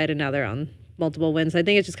first pro fight and now they're on multiple wins. I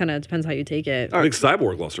think it just kind of depends how you take it. I think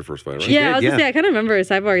Cyborg lost her first fight, right? I was going to say, I kind of remember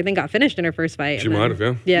Cyborg, I think, got finished in her first fight. She might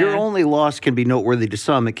have, yeah. Your only loss can be noteworthy to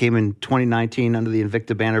some. It came in 2019 under the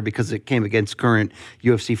Invicta banner because it came against current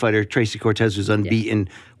UFC fighter Tracy Cortez, who's unbeaten,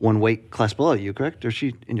 one weight class below you, correct? Or is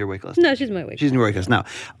she in your weight class? No, she's in my weight class. She's in your weight class now.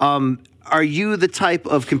 Are you the type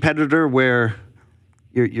of competitor where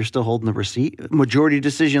you're still holding the receipt? Majority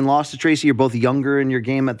decision loss to Tracy. You're both younger in your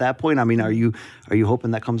game at that point. I mean, are you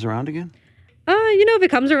hoping that comes around again? If it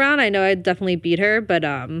comes around, I know I'd definitely beat her, but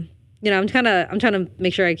I'm trying to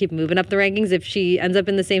make sure I keep moving up the rankings. If she ends up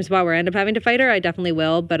in the same spot where I end up having to fight her, I definitely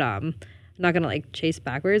will, but I'm not gonna like chase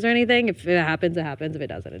backwards or anything. If it happens, it happens. If it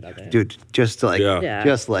doesn't, it doesn't. Dude, just like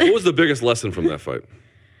What was the biggest lesson from that fight?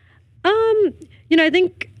 I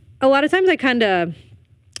think a lot of times I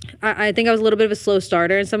think I was a little bit of a slow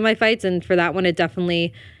starter in some of my fights, and for that one, it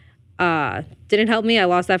definitely didn't help me. I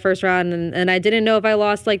lost that first round, and I didn't know if I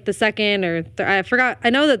lost like the second or I forgot. I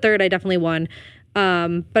know the third I definitely won,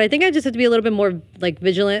 but I think I just have to be a little bit more like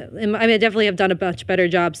vigilant. I mean, I definitely have done a much better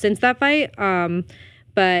job since that fight,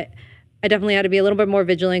 but I definitely had to be a little bit more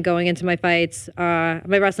vigilant going into my fights. My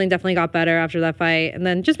wrestling definitely got better after that fight, and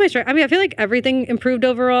then just my strength. I mean, I feel like everything improved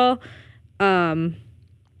overall.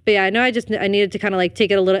 But yeah, I know I needed to kind of like take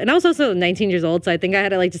it a little, and I was also 19 years old, so I think I had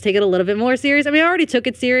to like just take it a little bit more serious. I mean, I already took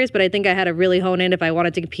it serious, but I think I had to really hone in if I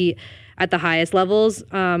wanted to compete at the highest levels.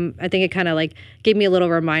 I think it kind of like gave me a little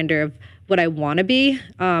reminder of what I want to be,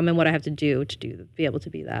 and what I have to do to be able to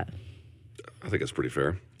be that. I think it's pretty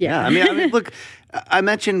fair. Yeah. I mean, look, I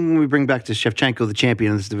mentioned when we bring back to Shevchenko, the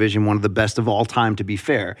champion in this division, one of the best of all time, to be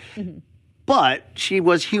fair. But she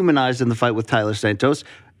was humanized in the fight with Taila Santos.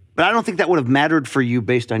 But I don't think that would have mattered for you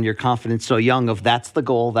based on your confidence so young of that's the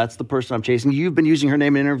goal, that's the person I'm chasing. You've been using her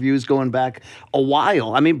name in interviews going back a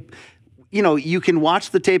while. I mean, you can watch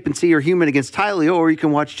the tape and see her human against Taila, or you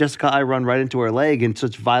can watch Jessica I run right into her leg in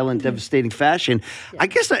such violent, devastating fashion. Yeah. I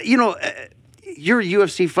guess, you're a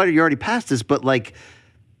UFC fighter, you already passed this, but like,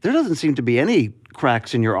 there doesn't seem to be any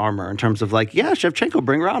cracks in your armor in terms of like, yeah, Shevchenko,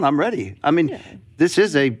 bring her on, I'm ready. I mean, this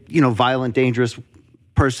is a, violent, dangerous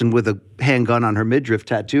person with a handgun on her midriff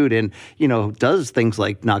tattooed and, does things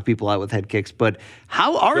like knock people out with head kicks. But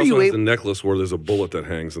how are you able... a necklace where there's a bullet that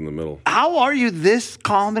hangs in the middle. How are you this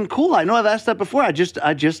calm and cool? I know I've asked that before. I just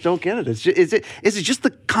don't get it. Is it just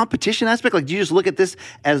the competition aspect? Like, do you just look at this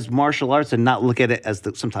as martial arts and not look at it as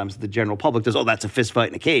sometimes the general public does? Oh, that's a fist fight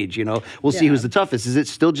in a cage, We'll see who's the toughest. Is it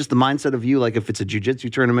still just the mindset of you, like if it's a jiu-jitsu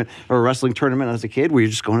tournament or a wrestling tournament as a kid where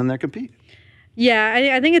you're just going in there to compete?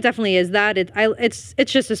 Yeah, I think it definitely is that. It's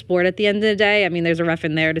just a sport at the end of the day. I mean, there's a ref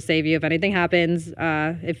in there to save you if anything happens,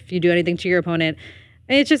 if you do anything to your opponent.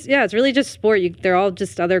 And it's really just sport. They're all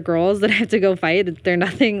just other girls that have to go fight. They're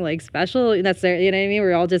nothing like special. That's their, you know what I mean?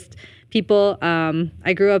 We're all just people.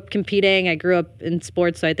 I grew up competing. I grew up in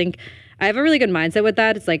sports, so I think I have a really good mindset with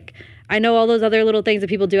that. It's like I know all those other little things that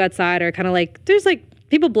people do outside are kind of like there's like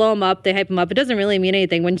people blow them up, they hype them up. It doesn't really mean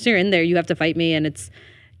anything. Once you're in there, you have to fight me, and it's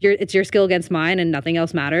your skill against mine, and nothing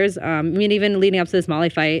else matters. I mean, even leading up to this Molly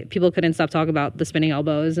fight, people couldn't stop talking about the spinning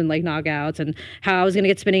elbows and like knockouts and how I was going to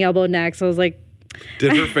get spinning elbow next. I was like,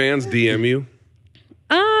 did her fans DM you?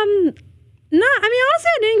 No. I mean, honestly,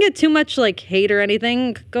 I didn't get too much like hate or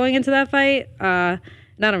anything going into that fight. And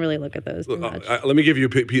And I don't really look at those too much. Let me give you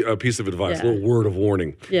a piece of advice, a little word of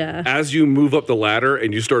warning. Yeah. As you move up the ladder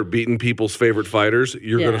and you start beating people's favorite fighters,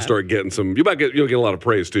 you're going to start getting some. You'll get a lot of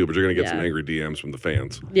praise too, but you're going to get some angry DMs from the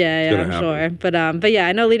fans. I'm sure. But yeah,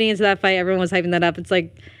 I know leading into that fight, everyone was hyping that up. It's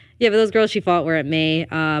like, yeah, but those girls she fought were at May,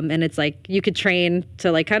 and it's like you could train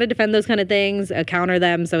to like kind of defend those kind of things, counter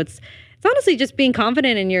them. So it's honestly just being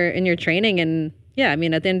confident in your training. And yeah, I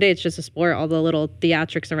mean, at the end of the day, it's just a sport. All the little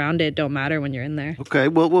theatrics around it don't matter when you're in there. Okay,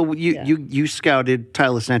 well, you scouted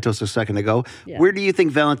Taila Santos a second ago. Yeah. Where do you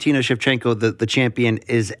think Valentina Shevchenko, the champion,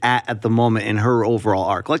 is at the moment in her overall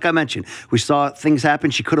arc? Like I mentioned, we saw things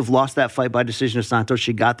happen. She could have lost that fight by decision to Santos.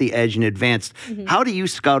 She got the edge and advanced. Mm-hmm. How do you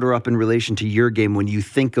scout her up in relation to your game when you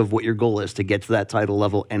think of what your goal is to get to that title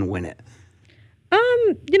level and win it?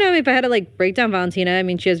 If I had to like break down Valentina, I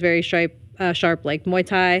mean, she has very sharp like Muay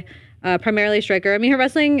Thai. Primarily a striker. I mean, her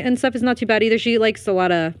wrestling and stuff is not too bad either. She likes a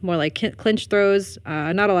lot of more like clinch throws,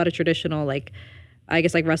 not a lot of traditional, like, I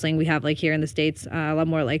guess, like wrestling we have like here in the States. A lot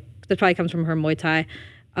more like, that probably comes from her Muay Thai.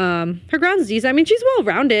 Her ground's decent. I mean, she's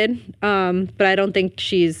well-rounded, but I don't think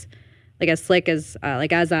she's like as slick as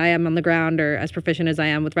as I am on the ground or as proficient as I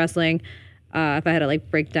am with wrestling. If I had to like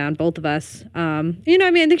break down both of us. I mean,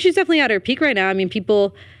 I think she's definitely at her peak right now. I mean,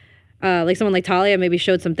 people... like someone like Taila maybe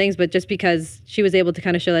showed some things, but just because she was able to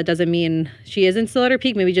kind of show that doesn't mean she isn't still at her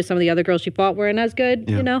peak. Maybe just some of the other girls she fought weren't as good,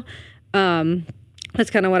 That's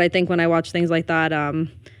kind of what I think when I watch things like that.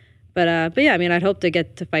 But yeah, I mean, I'd hope to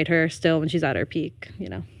get to fight her still when she's at her peak,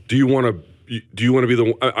 Do you want to be the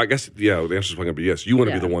one? I guess, the answer's going to be yes. You want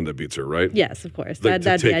to be the one that beats her, right? Yes, of course.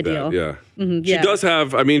 That'd be ideal. Mm-hmm, she does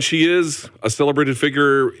have, she is a celebrated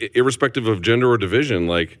figure irrespective of gender or division.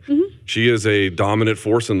 Like, she is a dominant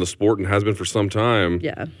force in the sport and has been for some time.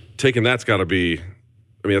 Yeah. Taking that's got to be,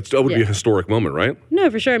 that would be a historic moment, right? No,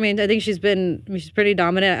 for sure. I mean, I think she's pretty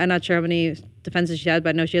dominant. I'm not sure how many defenses she has, but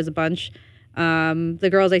I know she has a bunch. The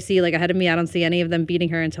girls I see like ahead of me, I don't see any of them beating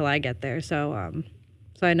her until I get there. So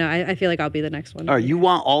I know, I feel like I'll be the next one. All right, you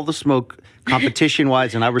want all the smoke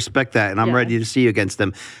competition-wise, and I respect that, and I'm ready to see you against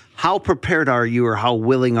them. How prepared are you, or how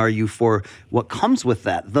willing are you for what comes with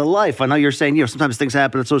that? The life. I know you're saying, sometimes things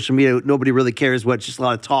happen on social media. Nobody really cares. It's just a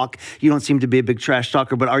lot of talk. You don't seem to be a big trash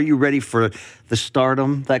talker, but are you ready for the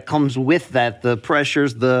stardom that comes with that, the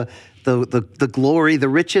pressures, the glory, the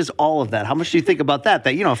riches, all of that? How much do you think about that?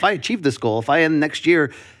 That, if I achieve this goal, if I end next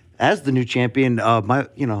year as the new champion, my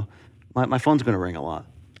phone's going to ring a lot.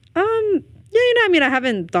 I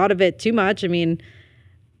haven't thought of it too much.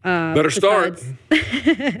 Better start.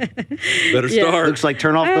 Better start. Looks like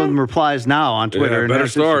turn off those replies now on Twitter. Better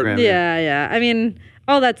start. Instagram. Yeah.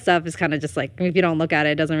 All that stuff is kind of just like, if you don't look at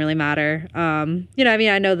it, it doesn't really matter.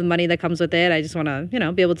 I know the money that comes with it. I just want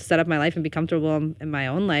to, be able to set up my life and be comfortable in my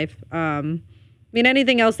own life.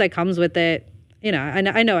 Anything else that comes with it,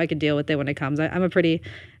 I know I can deal with it when it comes. I'm a pretty,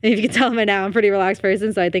 if you can tell by now, I'm a pretty relaxed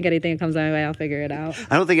person. So I think anything that comes my way, I'll figure it out.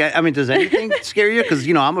 I don't think, does anything scare you? Because,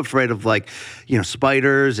 I'm afraid of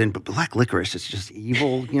spiders and black licorice. It's just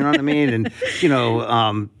evil, you know what I mean? And,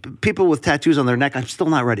 people with tattoos on their neck, I'm still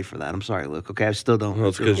not ready for that. I'm sorry, Luke, okay? I still don't. Well,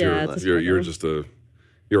 it's because you're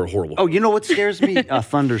a horrible. Oh, you know what scares me?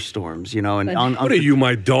 Thunderstorms, And what are you,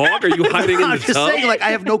 my dog? Are you hiding in the I'm just tub? saying,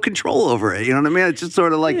 I have no control over it. You know what I mean? It's just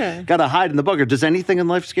sort of got to hide in the bunker. Does anything in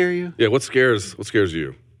life scare you? Yeah, what scares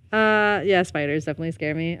you? Spiders definitely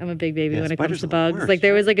scare me. I'm a big baby when it comes to bugs.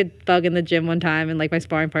 There was a bug in the gym one time, and my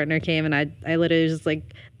sparring partner came, and I literally was just I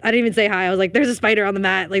didn't even say hi. I was like, "There's a spider on the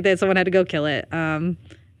mat." That someone had to go kill it.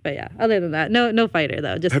 But yeah, other than that, no fighter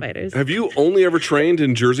though, just fighters. Have you only ever trained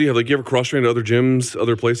in Jersey? Have you ever cross-trained at other gyms,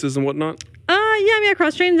 other places and whatnot? I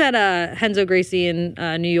cross-trained at Henzo Gracie in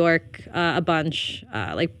New York a bunch,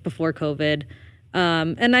 before COVID.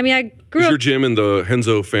 And I grew up... Is your gym in the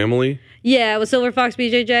Henzo family? Yeah, with Silver Fox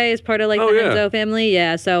BJJ is part of the Henzo family.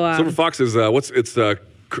 Yeah, so... Silver Fox is,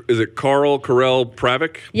 is it Carl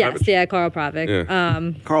Pravik? Yes, yeah, Carl Pravik. Yeah.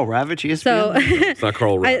 Carl Ravitch, ESPN? So, it's not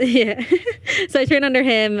Carl Ravitch. So I train under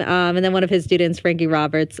him, and then one of his students, Frankie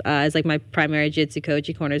Roberts, is my primary jiu-jitsu coach.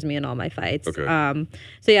 He corners me in all my fights. Okay. I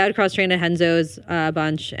would cross-train at Henzo's a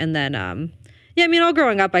bunch, and then... all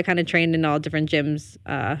growing up, I kind of trained in all different gyms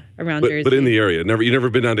around Jersey. But in the area? You never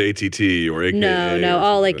been down to ATT or AKA? No,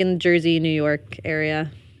 all in Jersey, New York area.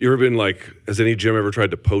 You ever been has any gym ever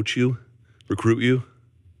tried to poach you, recruit you?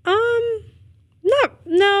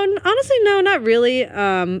 No, honestly, no, not really.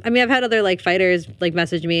 I've had other fighters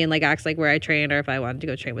message me and ask where I train or if I wanted to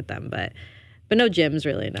go train with them, but no gyms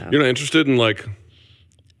really, no. You're not interested in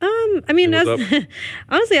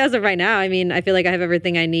honestly, as of right now, I feel like I have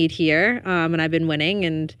everything I need here, and I've been winning,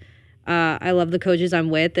 and I love the coaches I'm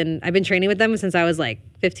with, and I've been training with them since I was like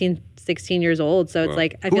 15, 16 years old. So it's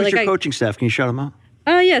like, I feel like Who's your coaching staff? Can you shout them out?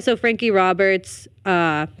 Yeah, so Frankie Roberts,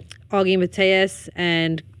 Augie Mateus,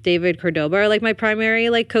 and David Cordoba are like my primary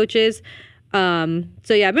like coaches. So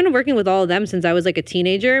yeah, I've been working with all of them since I was like a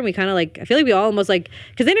teenager, and we kind of like, I feel like we all almost like,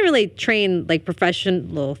 because they didn't really train like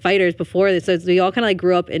professional fighters before this, so we all kind of like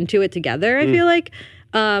grew up into it together, I feel like.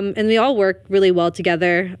 And we all work really well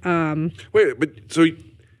together. Wait, but so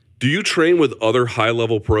do you train with other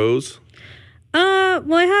high-level pros?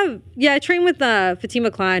 Well, I train with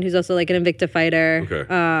Fatima Klein, who's also like an Invicta fighter. Okay.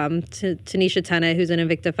 Tanisha Tennant, who's an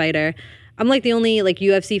Invicta fighter. I'm like the only like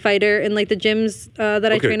UFC fighter in like the gyms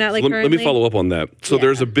that I train at like currently. Let me follow up on that. So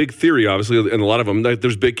there's a big theory, obviously, and a lot of them,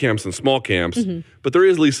 there's big camps and small camps, but there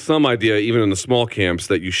is at least some idea, even in the small camps,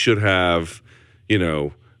 that you should have, you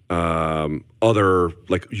know, other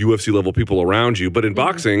like UFC level people around you. But in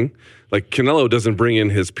boxing, like Canelo doesn't bring in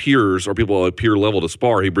his peers or people at peer level to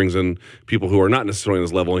spar. He brings in people who are not necessarily on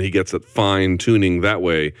his level, and he gets it fine tuning that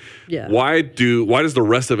way. Yeah. Why does the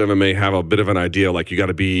rest of MMA have a bit of an idea like you got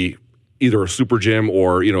to be either a super gym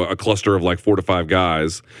or, you know, a cluster of like 4 to 5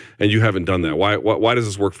 guys, and you haven't done that? Why does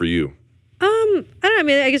this work for you? I don't know. I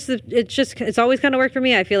mean, I guess it's always kind of worked for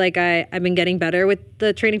me. I feel like I've been getting better with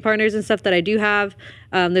the training partners and stuff that I do have.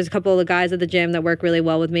 There's a couple of the guys at the gym that work really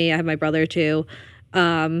well with me. I have my brother too.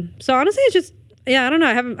 So honestly, it's just, I don't know.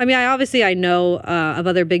 I know of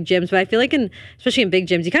other big gyms, but I feel like especially in big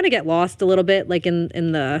gyms, you kind of get lost a little bit, like in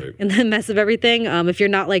the mess of everything. If you're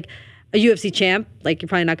not like a UFC champ, like you're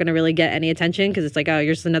probably not going to really get any attention because it's like, oh,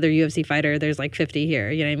 you're just another UFC fighter. There's like 50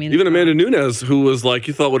 here. You know what I mean? Even Amanda Nunes, who was like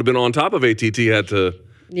you thought would have been on top of ATT, had to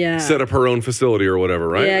set up her own facility or whatever,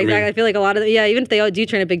 right? Yeah, exactly. I feel like a lot of even if they all do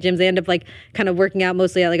train at big gyms, they end up like kind of working out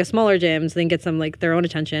mostly at like a smaller gym, so they can get some like their own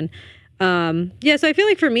attention. So I feel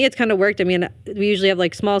like for me, it's kind of worked. I mean, we usually have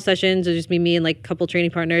like small sessions. It'll just be me and like a couple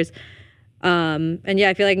training partners. I feel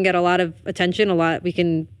like I can get a lot of attention. I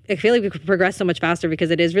feel like we could progress so much faster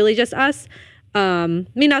because it is really just us. I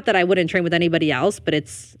mean, not that I wouldn't train with anybody else, but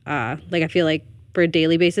it's like I feel like for a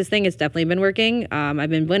daily basis thing, it's definitely been working. I've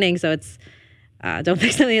been winning, so it's don't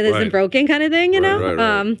fix something that isn't broken kind of thing, you know?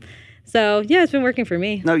 Right. So yeah, it's been working for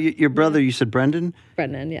me. No, your brother, you said Brendan?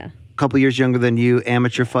 Brendan, yeah. A couple years younger than you,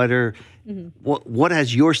 amateur fighter. What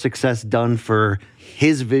has your success done for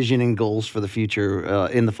his vision and goals for the future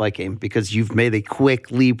in the fight game? Because you've made a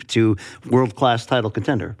quick leap to world-class title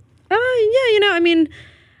contender. I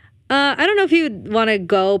don't know if he would want to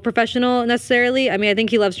go professional necessarily. I mean, I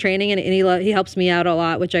think he loves training and he helps me out a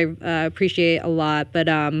lot, which I appreciate a lot. But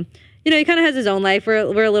he kind of has his own life.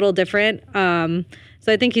 We're a little different. So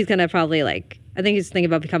I think he's gonna probably I think he's thinking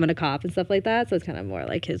about becoming a cop and stuff like that. So it's kind of more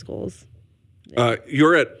like his goals.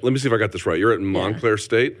 You're at, let me see if I got this right. You're at Montclair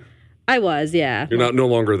State? I was, yeah. You're no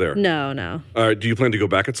longer there? No. Do you plan to go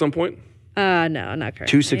back at some point? No, not currently.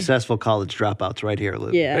 2 successful college dropouts right here,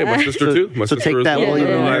 Lou. Yeah. Hey, my sister too. My sister take that as well. while you're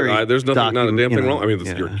married. There's not a damn thing wrong. I mean,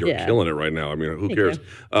 you're killing it right now. I mean, who cares?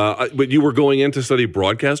 But you were going in to study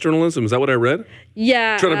broadcast journalism. Is that what I read?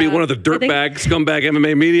 Yeah. Trying to be one of the dirtbag, scumbag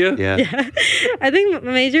MMA media? Yeah. I think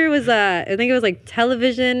my major was, I think it was like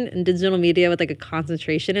television and digital media with like a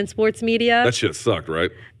concentration in sports media. That shit sucked,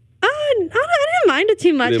 right? I didn't mind it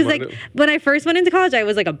too much because when I first went into college, I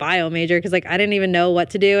was like a bio major because like I didn't even know what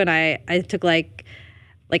to do, and I took like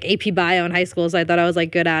AP bio in high school, so I thought I was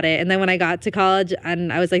like good at it. And then when I got to college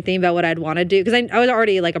and I was like thinking about what I'd want to do, because I was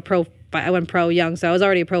already like a pro. I went pro young, so I was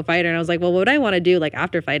already a pro fighter, and I was like, well, what would I want to do like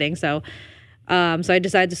after fighting? So I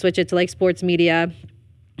decided to switch it to like sports media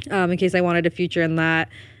in case I wanted a future in that.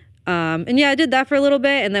 And yeah, I did that for a little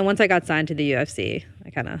bit, and then once I got signed to the UFC, I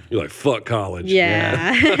kind of... You're like, fuck college.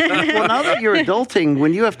 Yeah. Well, now that you're adulting,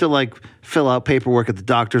 when you have to like fill out paperwork at the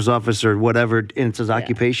doctor's office or whatever, and it says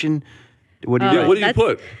occupation, what do you do? What do you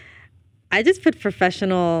put? I just put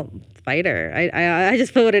professional fighter. I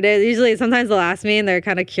just put what it is. Usually, sometimes they'll ask me and they're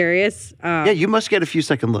kind of curious. Yeah, you must get a few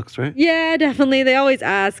second looks, right? Yeah, definitely. They always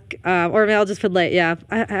ask, or I'll just put like, yeah.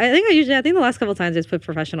 I think the last couple of times I just put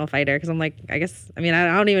professional fighter because I'm like, I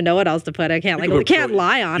don't even know what else to put. I can't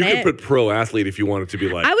lie on it. You could put pro athlete if you wanted to be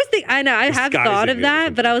like. I have thought of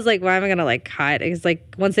that, but I was like, why am I gonna like hide? It's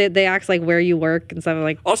like once they ask like where you work and stuff, I'm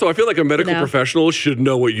like. Also, I feel like a medical professional should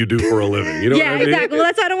know what you do for a living. You know what I mean? Exactly. Well,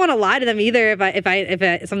 that's why I don't want to lie to them either.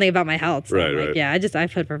 If something about my health. So right. Yeah, I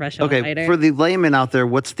put professional fighter. For the layman out there,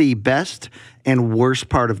 what's the best and worst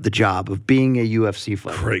part of the job of being a UFC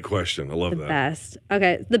fighter? Great question. I love that. Best.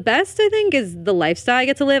 Okay. The best, I think, is the lifestyle I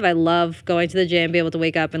get to live. I love going to the gym, be able to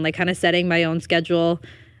wake up and like kind of setting my own schedule.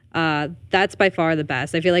 That's by far the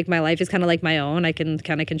best. I feel like my life is kind of like my own. I can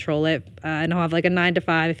kind of control it. I don't have like a 9 to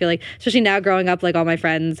 5. I feel like, especially now growing up, like all my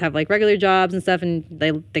friends have like regular jobs and stuff, and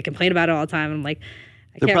they complain about it all the time. I'm like,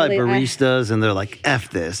 they're probably baristas, and they're like, F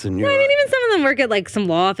this. And you're I mean, even some of them work at like some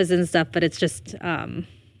law offices and stuff, but it's just,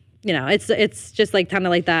 it's just like kind of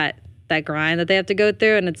like that grind that they have to go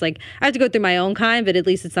through. And it's like, I have to go through my own kind, but at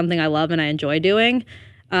least it's something I love and I enjoy doing.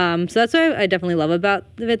 So that's what I definitely love about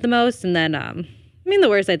it the most. And then, the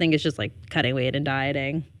worst I think is just like cutting weight and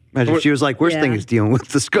dieting. Imagine if she was like, worst thing is dealing with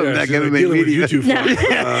the scumbag MMA media.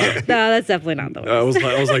 No, that's definitely not the worst.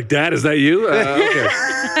 I was like, Dad, is that you?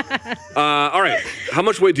 Okay. All right. How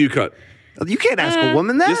much weight do you cut? You can't ask a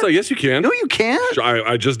woman that. Yes, you can. No, you can't.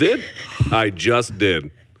 I just did. How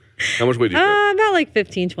much weight do you cut? About like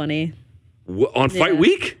 15, 20. On fight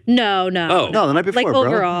week? No. Oh. No, the night before, like bro.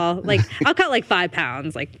 overall. Like I'll cut like 5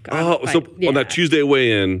 pounds. Like on that Tuesday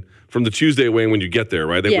weigh-in, from the Tuesday weigh-in when you get there,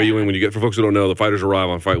 right? They weigh you in when you get. For folks who don't know, the fighters arrive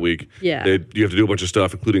on fight week. Yeah. You have to do a bunch of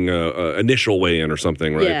stuff, including a initial weigh-in or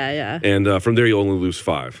something, right? Yeah. And from there, you only lose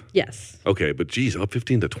 5. Yes. Okay, but geez, up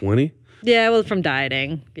 15 to 20? Yeah, well, from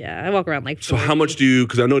dieting. Yeah, I walk around like 40. So how much do you,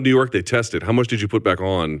 because I know in New York they tested, how much did you put back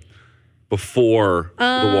on before the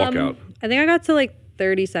walkout? I think I got to like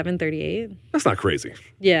 37, 38. That's not crazy.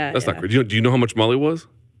 Yeah. That's not crazy. Do you know how much Molly was?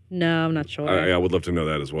 No, I'm not sure. I would love to know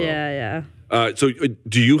that as well. Yeah. So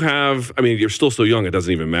do you have, you're still so young, it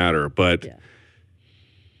doesn't even matter, but do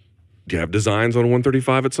you have designs on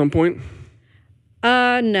 135 at some point?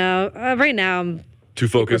 No. Right now I'm too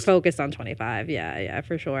focused? Super focused on 25. Yeah,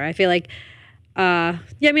 for sure. I feel like, I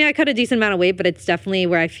cut a decent amount of weight, but it's definitely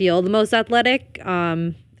where I feel the most athletic.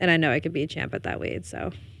 And I know I could be a champ at that weight,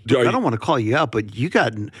 so. I don't want to call you out, but you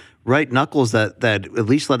got right knuckles that at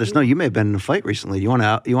least let us know you may have been in a fight recently. You want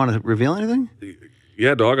to reveal anything?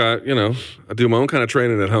 Yeah, dog. I do my own kind of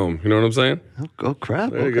training at home. You know what I'm saying? Oh crap!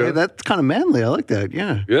 There you okay, go. That's kind of manly. I like that.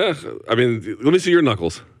 Yeah. Yeah. Let me see your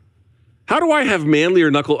knuckles. How do I have manlier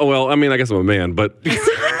knuckles? Oh well, I guess I'm a man, but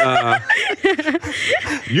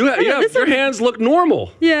your hands look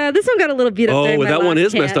normal. Yeah, this one got a little beat up. Oh, that one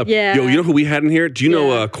is messed up. Yeah. Yo, you know who we had in here? Do you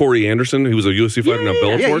know Corey Anderson? He was a UFC fighter in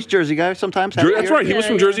Bellator. Yeah, he's a Jersey guy. Sometimes. That's right. He was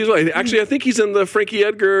from Jersey as well. Actually, I think he's in the Frankie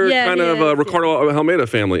Edgar Ricardo Almeida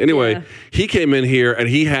family. Anyway, he came in here and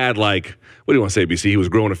he had like, what do you want to say, BC? He was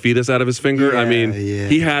growing a fetus out of his finger.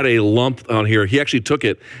 He had a lump on here. He actually took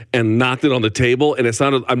it and knocked it on the table, and it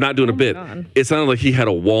sounded, I'm not doing a bit, it sounded like he had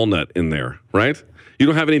a walnut in there, right? You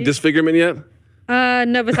don't have any disfigurement yet?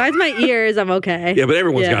 No, besides my ears, I'm okay. Yeah, but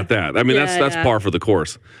everyone's got that. That's par for the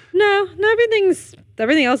course. No,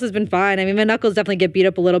 everything else has been fine. My knuckles definitely get beat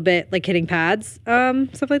up a little bit, like hitting pads,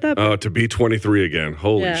 stuff like that. Oh, to be 23 again.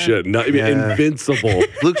 Holy shit. Invincible.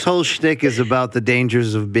 Luke's whole shtick is about the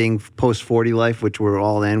dangers of being post-40 life, which we're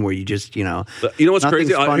all in, where you just, You know what's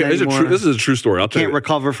crazy? This is a true story. Can't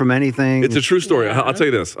recover from anything. It's a true story. Yeah. I'll tell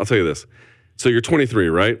you this. So you're 23,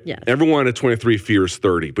 right? Yeah. Everyone at 23 fears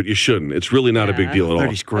 30, but you shouldn't. It's really not a big deal at all.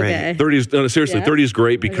 30's great. Okay. 30 is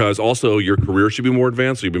great because also your career should be more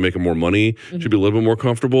advanced, so you'll be making more money, should be a little bit more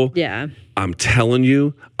comfortable. Yeah. I'm telling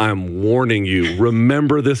you, I'm warning you,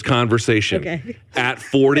 remember this conversation. Okay. At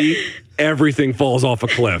 40, everything falls off a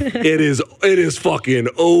cliff. It is fucking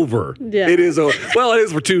over. Yeah. It is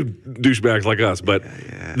for two douchebags like us, but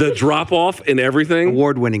the drop off in everything.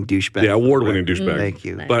 Award-winning douchebag. Yeah, award-winning douchebag. Thank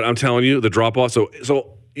you. But I'm telling you, the drop off. So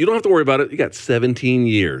you don't have to worry about it. You got 17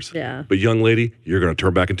 years. Yeah. But young lady, you're going to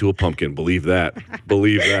turn back into a pumpkin. Believe that.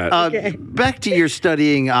 Believe that. Back to your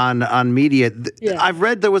studying on media. I've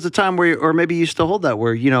read there was a time where, or maybe you still hold that,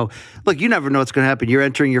 where, look, you never know what's going to happen. You're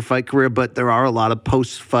entering your fight career, but there are a lot of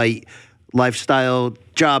post-fight lifestyle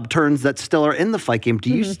job turns that still are in the fight game. Do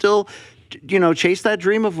you still, chase that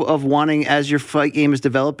dream of wanting, as your fight game is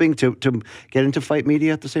developing, to get into fight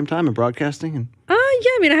media at the same time and broadcasting?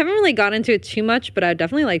 I haven't really gone into it too much, but I'd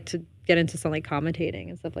definitely like to get into some like commentating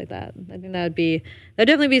and stuff like that. I think that'd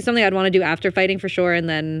definitely be something I'd want to do after fighting for sure, and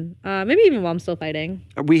then maybe even while I'm still fighting.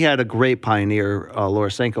 We had a great pioneer, Laura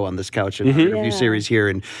Senko, on this couch in our interview series here,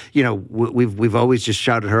 and we've always just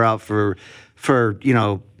shouted her out for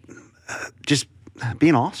just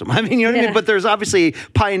being awesome. You know what I mean? But there's obviously a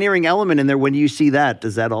pioneering element in there. When you see that,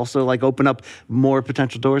 does that also like open up more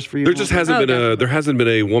potential doors for you? There just hasn't been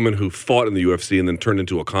a woman who fought in the UFC and then turned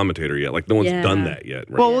into a commentator yet. Like no one's done that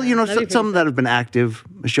yet. Right? Well, some that have been active,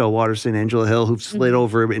 Michelle Watterson, Angela Hill, who've slid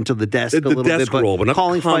over into the desk a little bit, but role, but not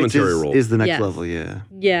calling fights role. is the next level. Yeah.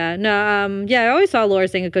 Yeah. No. I always saw Laura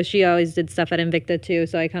Senko because she always did stuff at Invicta too.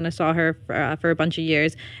 So I kind of saw her for a bunch of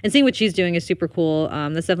years, and seeing what she's doing is super cool.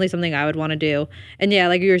 That's definitely something I would want to do. And yeah,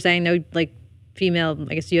 like you were saying, no, like female,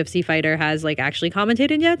 I guess, UFC fighter has like actually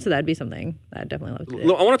commentated yet. So that'd be something that I'd definitely love to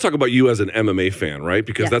do. I want to talk about you as an MMA fan, right?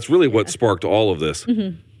 Because that's really what sparked all of this.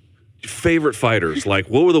 Favorite fighters, like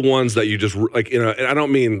what were the ones that you just like? And I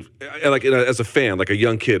don't mean like as a fan, like a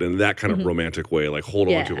young kid in that kind of romantic way, like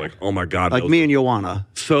hold on to, like oh my god, like me and Joanna.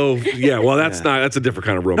 So yeah, well that's a different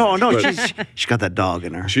kind of romance. No, she's got that dog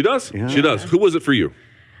in her. She does. Yeah. She does. Who was it for you?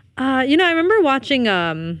 I remember watching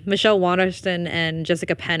Michelle Waterston and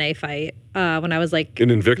Jessica Penne fight when I was like in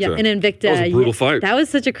Invicta. Yeah, in Invicta. That was a brutal fight. That was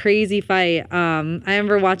such a crazy fight. I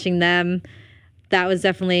remember watching them. That was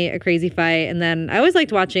definitely a crazy fight. And then I always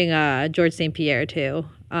liked watching George St. Pierre too,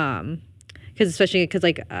 because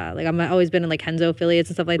like I've always been in like Henzo affiliates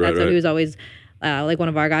and stuff like that. So he was always like one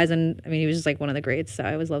of our guys, and I mean he was just like one of the greats. So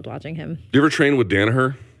I always loved watching him. Do you ever train with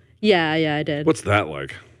Danaher? Yeah, I did. What's that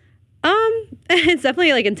like? It's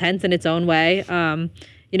definitely like intense in its own way.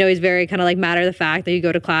 He's very kind of like matter of the fact that you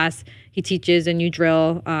go to class, he teaches and you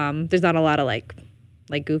drill. There's not a lot of like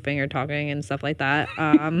goofing or talking and stuff like that.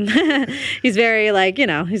 He's very like,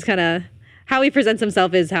 he's kind of how he presents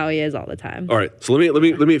himself is how he is all the time. All right. So let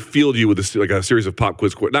me field you with a series of pop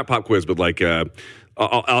quiz, not pop quiz, but like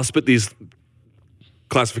I'll spit these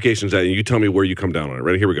classifications at you. You tell me where you come down on it.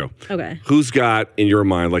 Ready? Here we go. Okay. Who's got in your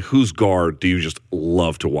mind, like whose guard do you just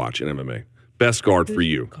love to watch in MMA? Best guard for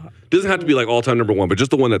you. Doesn't have to be like all-time number one, but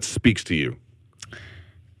just the one that speaks to you.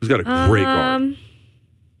 Who's got a great guard?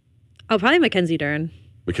 Probably Mackenzie Dern.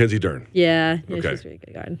 Mackenzie Dern. Yeah, okay. She's a very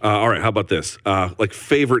good guard. All right, how about this? Like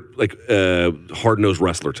favorite, like hard-nosed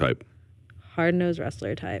wrestler type. Hard-nosed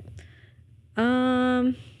wrestler type.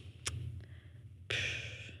 Maybe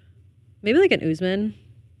like an Usman.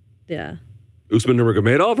 Yeah. Usman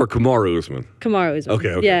Nurmagomedov or Kamaru Usman? Kamaru Usman.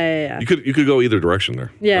 Okay. Yeah. You could go either direction there.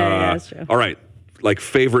 Yeah, that's true. All right. Like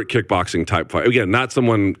favorite kickboxing type fight. Again, not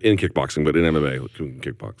someone in kickboxing, but in MMA,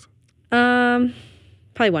 kickbox.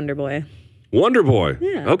 Probably Wonder Boy. Wonder Boy.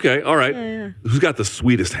 Yeah. Okay. All right. Yeah. Who's got the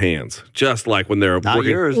sweetest hands? Just like when they're not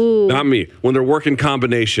working. Yours. Ooh. Not me. When they're working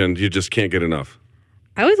combination, you just can't get enough.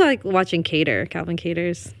 I always like watching Calvin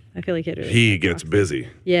Caters. I feel like he gets busy.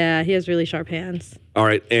 Yeah, he has really sharp hands. All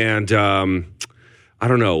right, and I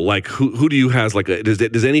don't know, like who do you has like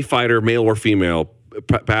does any fighter, male or female,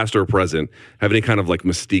 past or present, have any kind of like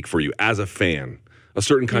mystique for you as a fan? A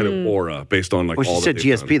certain kind of aura based on like all. Well, she said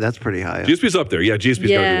GSP. Done. That's pretty high. GSP's up there. Yeah, GSP's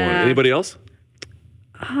got to be one. Anybody else?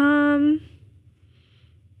 No,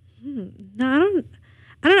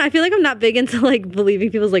 I don't know. I feel like I'm not big into like believing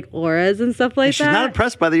people's like auras and stuff like She's that. not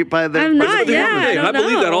impressed by the. I'm not. Yeah, I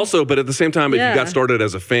believe that also, but at the same time, if you got started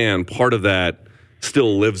as a fan, part of that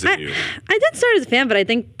still lives in you. I did start as a fan, but I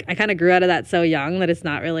think I kind of grew out of that so young that it's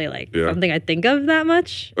not really like something I think of that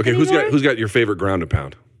much. Okay, anymore. who's got your favorite ground and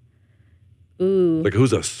pound? Ooh. Like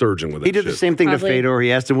who's a surgeon with that? He did the same thing to Fedor.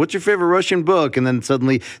 He asked him, "What's your favorite Russian book?" And then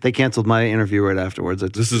suddenly they canceled my interview right afterwards.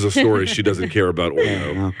 This is a story she doesn't care about or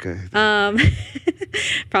know. Okay.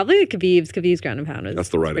 Probably Khabib's ground and pound is That's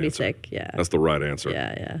the right pretty answer. sick. Yeah. That's the right answer.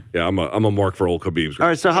 Yeah. I'm a mark for old Khabib's. All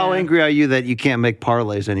right. So how angry are you that you can't make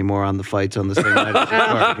parlays anymore on the fights on the same night? As the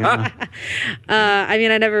card, I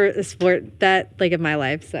mean, I never sport that like in my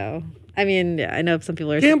life, so I mean, yeah, I know some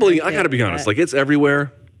people are gambling. I got to be honest, like it's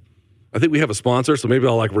everywhere. I think we have a sponsor, so maybe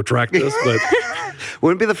I'll like retract this, but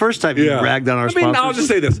wouldn't be the first time you ragged on our sponsor. I'll just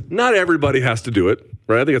say this: not everybody has to do it,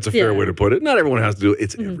 right? I think that's a fair way to put it. Not everyone has to do it.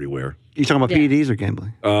 It's everywhere. You talking about PEDs or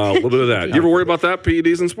gambling? A little bit of that. You ever worry about that?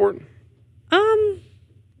 PEDs in sport? I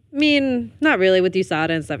mean, not really with USADA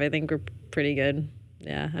and stuff. I think we're pretty good.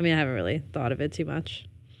 Yeah, I mean, I haven't really thought of it too much.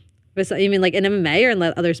 But you mean like in MMA or in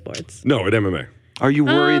other sports? No, in MMA. Are you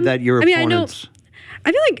worried that your opponents?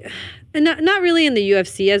 I feel like not really in the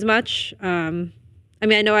UFC as much. I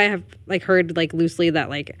mean, I know I have like heard like loosely that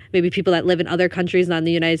like maybe people that live in other countries, not in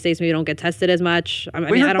the United States, maybe don't get tested as much. I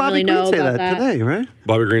mean, I don't really know say about that today, right?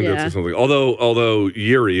 Bobby Green did say something. Although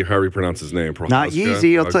Yuri, however you pronounce his name, not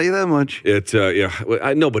Yeezy. I'll tell you that much. It's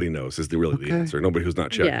nobody knows is really the answer. Nobody who's not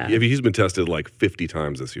checked. Yeah. He's been tested like 50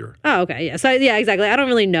 times this year. Oh, okay, yeah. So yeah, exactly. I don't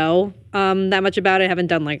really know that much about it. I haven't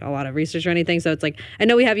done like a lot of research or anything. So it's like I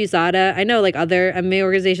know we have USADA. I know like other MMA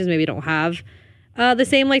organizations maybe don't have the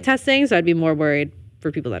same like testing. So I'd be more worried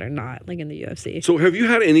for people that are not like in the UFC. So have you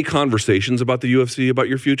had any conversations about the UFC, about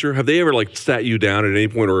your future? Have they ever like sat you down at any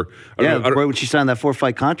point or right when she signed that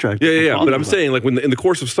 4-fight contract? Yeah. But I'm saying like in the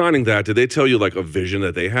course of signing that, did they tell you like a vision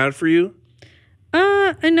that they had for you?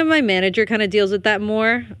 I know my manager kind of deals with that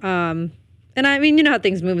more. And I mean, you know how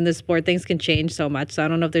things move in this sport, things can change so much. So I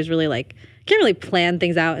don't know if there's really like, can't really plan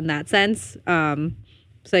things out in that sense.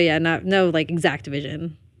 So yeah, no like exact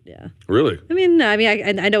vision. Yeah. Really? I mean, I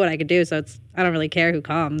know what I could do, so I don't really care who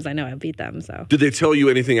comes. I know I'll beat them. So. Did they tell you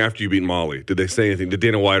anything after you beat Molly? Did they say anything? Did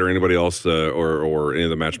Dana White or anybody else or any of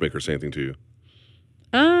the matchmakers say anything to you?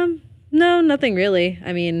 No, nothing really.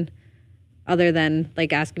 I mean, other than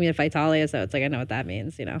like asking me to fight Talia, so it's like I know what that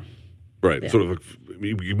means, Right. Yeah. Sort of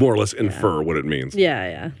you more or less infer what it means.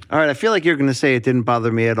 Yeah. All right. I feel like you're going to say it didn't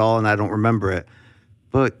bother me at all and I don't remember it.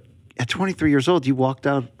 But at 23 years old, you walked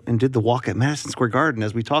out and did the walk at Madison Square Garden,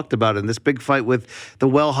 as we talked about in this big fight with the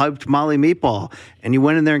well-hyped Molly Meatball. And you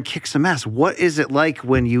went in there and kicked some ass. What is it like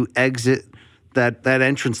when you exit that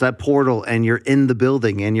entrance, that portal, and you're in the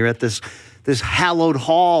building and you're at this hallowed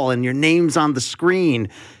hall and your name's on the screen?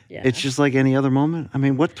 Yeah. It's just like any other moment. I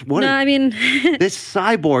mean, what? No, I mean, this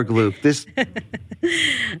cyborg Luke. This.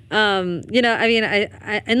 I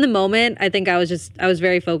in the moment, I think I was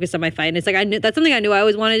very focused on my fight. And it's like I knew that's something I knew I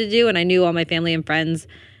always wanted to do, and I knew all my family and friends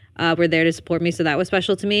were there to support me, so that was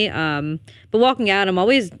special to me. But walking out,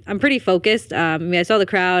 I'm pretty focused. I saw the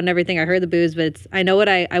crowd and everything. I heard the boos, but I know what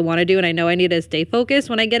I want to do, and I know I need to stay focused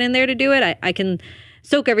when I get in there to do it. I can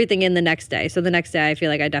soak everything in the next day. So the next day, I feel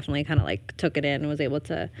like I definitely kind of like took it in and was able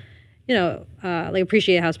to,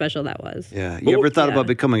 appreciate how special that was. Yeah. You ever thought about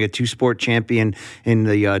becoming a two-sport champion in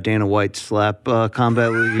the Dana White slap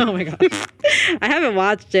combat league? Oh my God. I haven't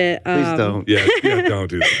watched it. Please don't. Yeah, don't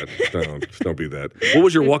do that. Don't be that. What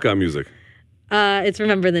was your walkout music? It's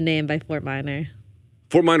Remember the Name by Fort Minor.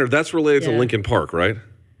 Fort Minor, that's related to Linkin Park, right?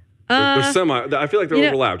 They're I feel like they're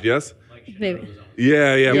overlapped, yes? Maybe.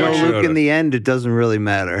 Yeah. Luke, in the end, it doesn't really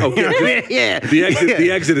matter. Okay. Yeah.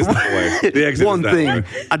 The exit is that way. The exit One is that thing, way.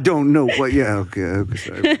 I don't know what. Yeah, okay.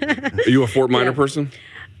 Sorry. Are you a Fort Minor person?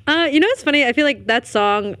 It's funny. I feel like that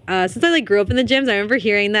song, since I grew up in the gyms, I remember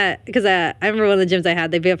hearing that because I remember one of the gyms I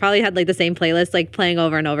had, they probably had like the same playlist like playing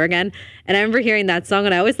over and over again. And I remember hearing that song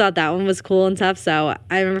and I always thought that one was cool and tough. So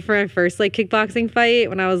I remember for my first like kickboxing fight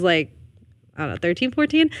when I was like, I don't know, 13,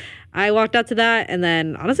 14, I walked out to that. And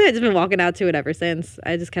then honestly, I've just been walking out to it ever since.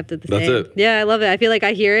 I just kept it the same. That's it. Yeah, I love it. I feel like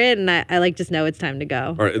I hear it and I like just know it's time to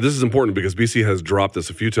go. All right. This is important because BC has dropped this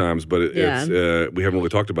a few times, but it's we haven't really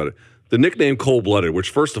talked about it. The nickname Cold Blooded, which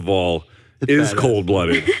first of all, is cold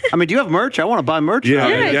blooded. I mean, do you have merch? I want to buy merch. Yeah,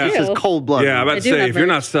 It says cold blooded. Yeah, I'm about to say if you're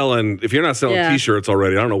not selling T-shirts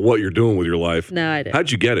already, I don't know what you're doing with your life. No, I didn't.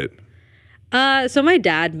 How'd you get it? So my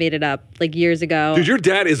dad made it up like years ago. Dude, your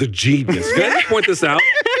dad is a genius. Can I just point this out?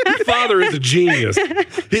 Your father is a genius.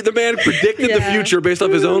 The man predicted the future based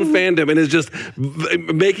off his own fandom and is just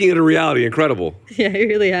making it a reality. Incredible. Yeah, he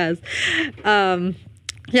really has.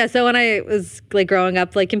 So when I was like growing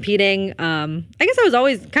up, like competing, I guess I was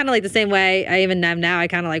always kind of like the same way I even am now. I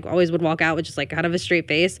kind of like always would walk out with just like kind of a straight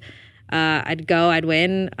face. I'd go, I'd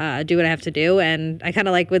win, do what I have to do, and I kind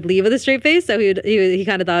of like would leave with a straight face. So he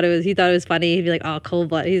kind of thought it was funny. He'd be like, "Oh, cold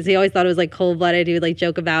blood." He always thought it was like cold blooded. He would like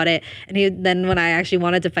joke about it, and then when I actually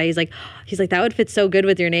wanted to fight, he's like, "That would fit so good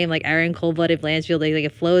with your name, like Erin, cold blooded Blanchfield. Like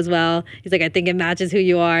it flows well." He's like, "I think it matches who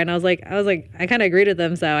you are," and I was like, I kind of agreed with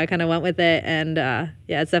him, so I kind of went with it, and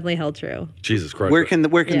it's definitely held true. Jesus Christ! Where can the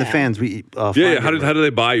fans find How do they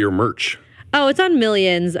buy your merch? Oh, it's on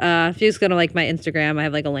Millions. If you just go to like my Instagram, I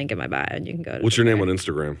have like a link in my bio, and you can go to. What's your name on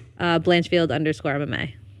Instagram?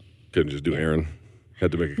 Blanchfield_MMA. Couldn't just do Erin.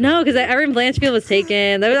 Had to make it. No, because Erin Blanchfield was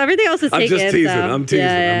taken. Everything else was taken. I'm just teasing. So. I'm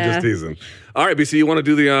just teasing. All right, BC, you want to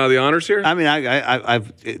do the honors here? I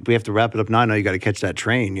mean, we have to wrap it up now. I know you got to catch that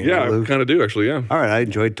train. I kind of do actually. Yeah. All right, I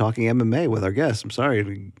enjoyed talking MMA with our guests. I'm sorry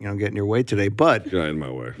to get in your way today, but in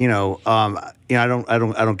my way. I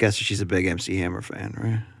don't guess she's a big MC Hammer fan,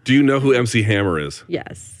 right? Do you know who MC Hammer is?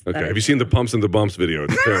 Yes. Okay. Have you seen the Pumps and the Bumps video?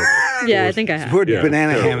 It's terrible. Yeah, I think I have. Would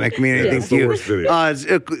banana hammock mean anything to you? Worst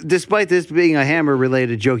video. Despite this being a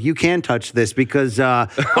hammer-related joke, you can touch this because our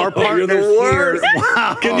partners you're the worst. here.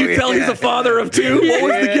 Wow, Can you tell he's a father of two? What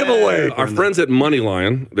was the giveaway? Our friends at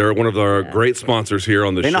Moneyline, they're one of our great sponsors here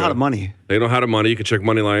on the show. They know how to money. They know how to money. You can check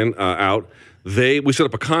Moneyline out. We set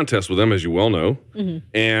up a contest with them, as you well know. Mm-hmm.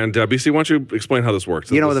 And BC, why don't you explain how this works?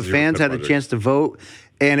 The fans had a chance to vote,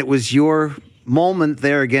 and it was your moment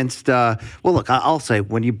there against, look, I'll say,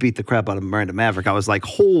 when you beat the crap out of Miranda Maverick, I was like,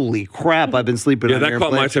 holy crap, I've been sleeping on that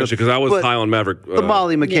caught my attention because I was high on Maverick. The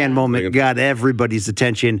Molly McCann moment got everybody's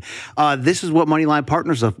attention. This is what Moneyline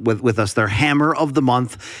partners up with us, their Hammer of the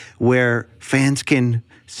Month, where fans can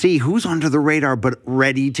see who's under the radar but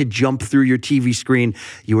ready to jump through your TV screen.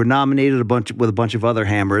 You were nominated with a bunch of other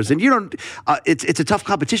hammers, and you don't. It's a tough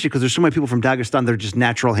competition because there's so many people from Dagestan that are just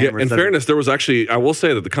natural hammers. In fairness, there was actually, I will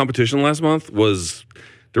say that the competition last month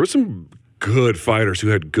there was some good fighters who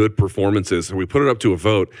had good performances. And we put it up to a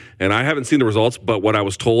vote. And I haven't seen the results, but what I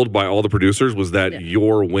was told by all the producers was that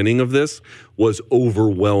your winning of this was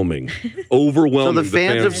overwhelming. Overwhelming. So the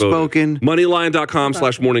fans have spoken.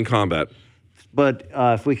 Moneyline.com/Morning Kombat. But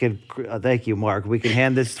if we could, thank you, Mark. We can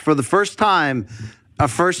hand this for the first time. The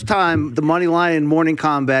Moneyline and Morning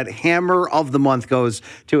Kombat Hammer of the Month goes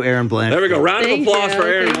to Erin Blanchfield. There we go. Round of applause for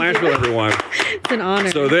Erin Blanchfield, everyone. It's an honor.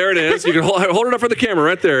 So there it is. You can hold it up for the camera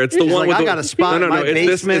right there. It's the one with I got a spot in my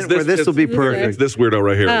basement where this will be perfect. It's this weirdo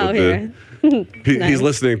right here. Oh, here. He's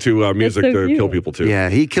listening to music so to cute. kill people too. Yeah,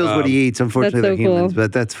 he kills what he eats. Unfortunately, That's so they're humans, cool.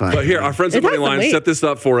 but that's fine. But here, our friends at It has some Moneyline weight. set this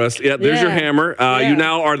up for us. Yeah, there's your hammer. You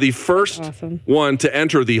now are the first one to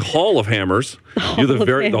enter the Hall of Hammers.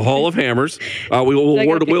 You're the Hall of Hammers.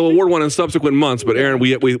 We'll award one in subsequent months. But Erin,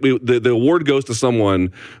 the award goes to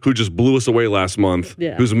someone who just blew us away last month.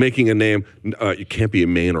 Yeah. Who's making a name? You can't be a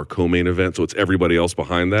main or co-main event, so it's everybody else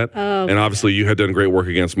behind that. And obviously, you had done great work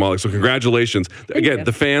against Molly. So congratulations. Again,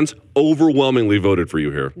 the fans overwhelmingly voted for you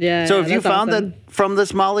here. Yeah. So have you found that from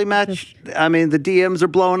this Molly match? I mean, the DMs are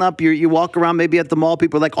blowing up. You walk around maybe at the mall,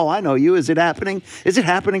 people are like, "Oh, I know you." Is it happening? Is it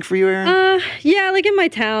happening for you, Erin? Yeah, like in my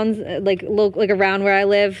towns, like around where I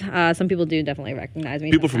live, some people do definitely recognize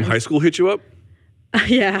me. People from high school hit you up?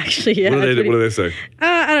 Yeah, actually, yeah. What do they say?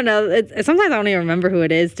 I don't know. Sometimes I don't even remember who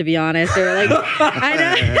it is, to be honest. Or like, I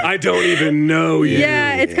know. I don't even know you.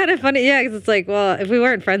 Yeah, it's kind of funny. Yeah, because it's like, well, if we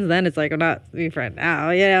weren't friends then, it's like I'm not being friend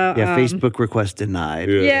now. You know. Yeah, Facebook request denied.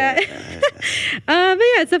 Yeah. But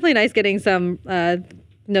yeah, it's definitely nice getting some,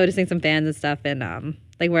 noticing some fans and stuff, and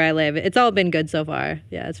like where I live. It's all been good so far.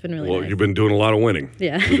 Yeah, it's been really nice. Well, you've been doing a lot of winning.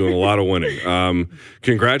 Yeah. You're doing a lot of winning.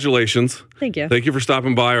 Congratulations. Thank you. Thank you for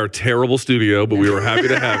stopping by our terrible studio, but we were happy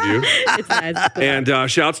to have you. It's nice. And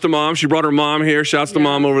shouts to Mom. She brought her mom here. Shouts to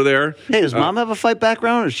Mom over there. Hey, does Mom have a fight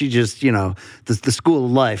background, or is she just, the school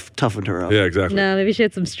of life toughened her up? Yeah, exactly. No, maybe she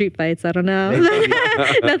had some street fights. I don't know.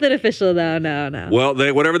 Nothing official though. No. Well,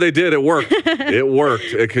 whatever they did, it worked. It worked.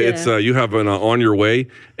 It's you have an on your way.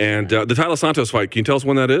 And the Taila Santos fight, can you tell us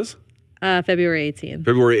when that is? February 18th.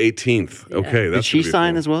 February 18th. Yeah. Okay. Did she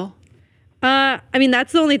sign as well? I mean,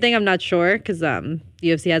 that's the only thing I'm not sure because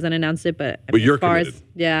UFC hasn't announced it. But you're as far committed.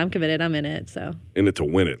 I'm committed. I'm in it. So In it to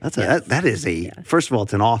win it. That is first of all,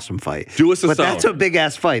 it's an awesome fight. Do us a but solid. that's a big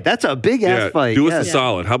ass fight. That's a big ass fight. Do us a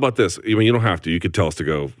solid. How about this? I mean, you don't have to. You could tell us to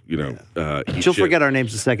go, eat She'll shit. forget our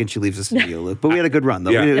names the second she leaves the studio, Luke. But we had a good run,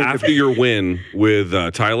 though. Yeah, after your win with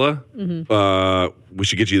Taila, we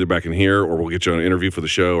should get you either back in here or we'll get you on an interview for the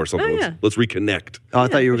show or something. Let's reconnect. I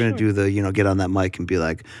thought you were going to do the, get on that mic and be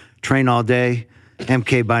like, train all day,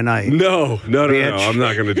 MK by night. No. I'm not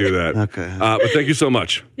going to do that. Okay. But thank you so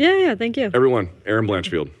much. yeah. Thank you. Everyone, Erin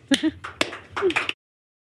Blanchfield.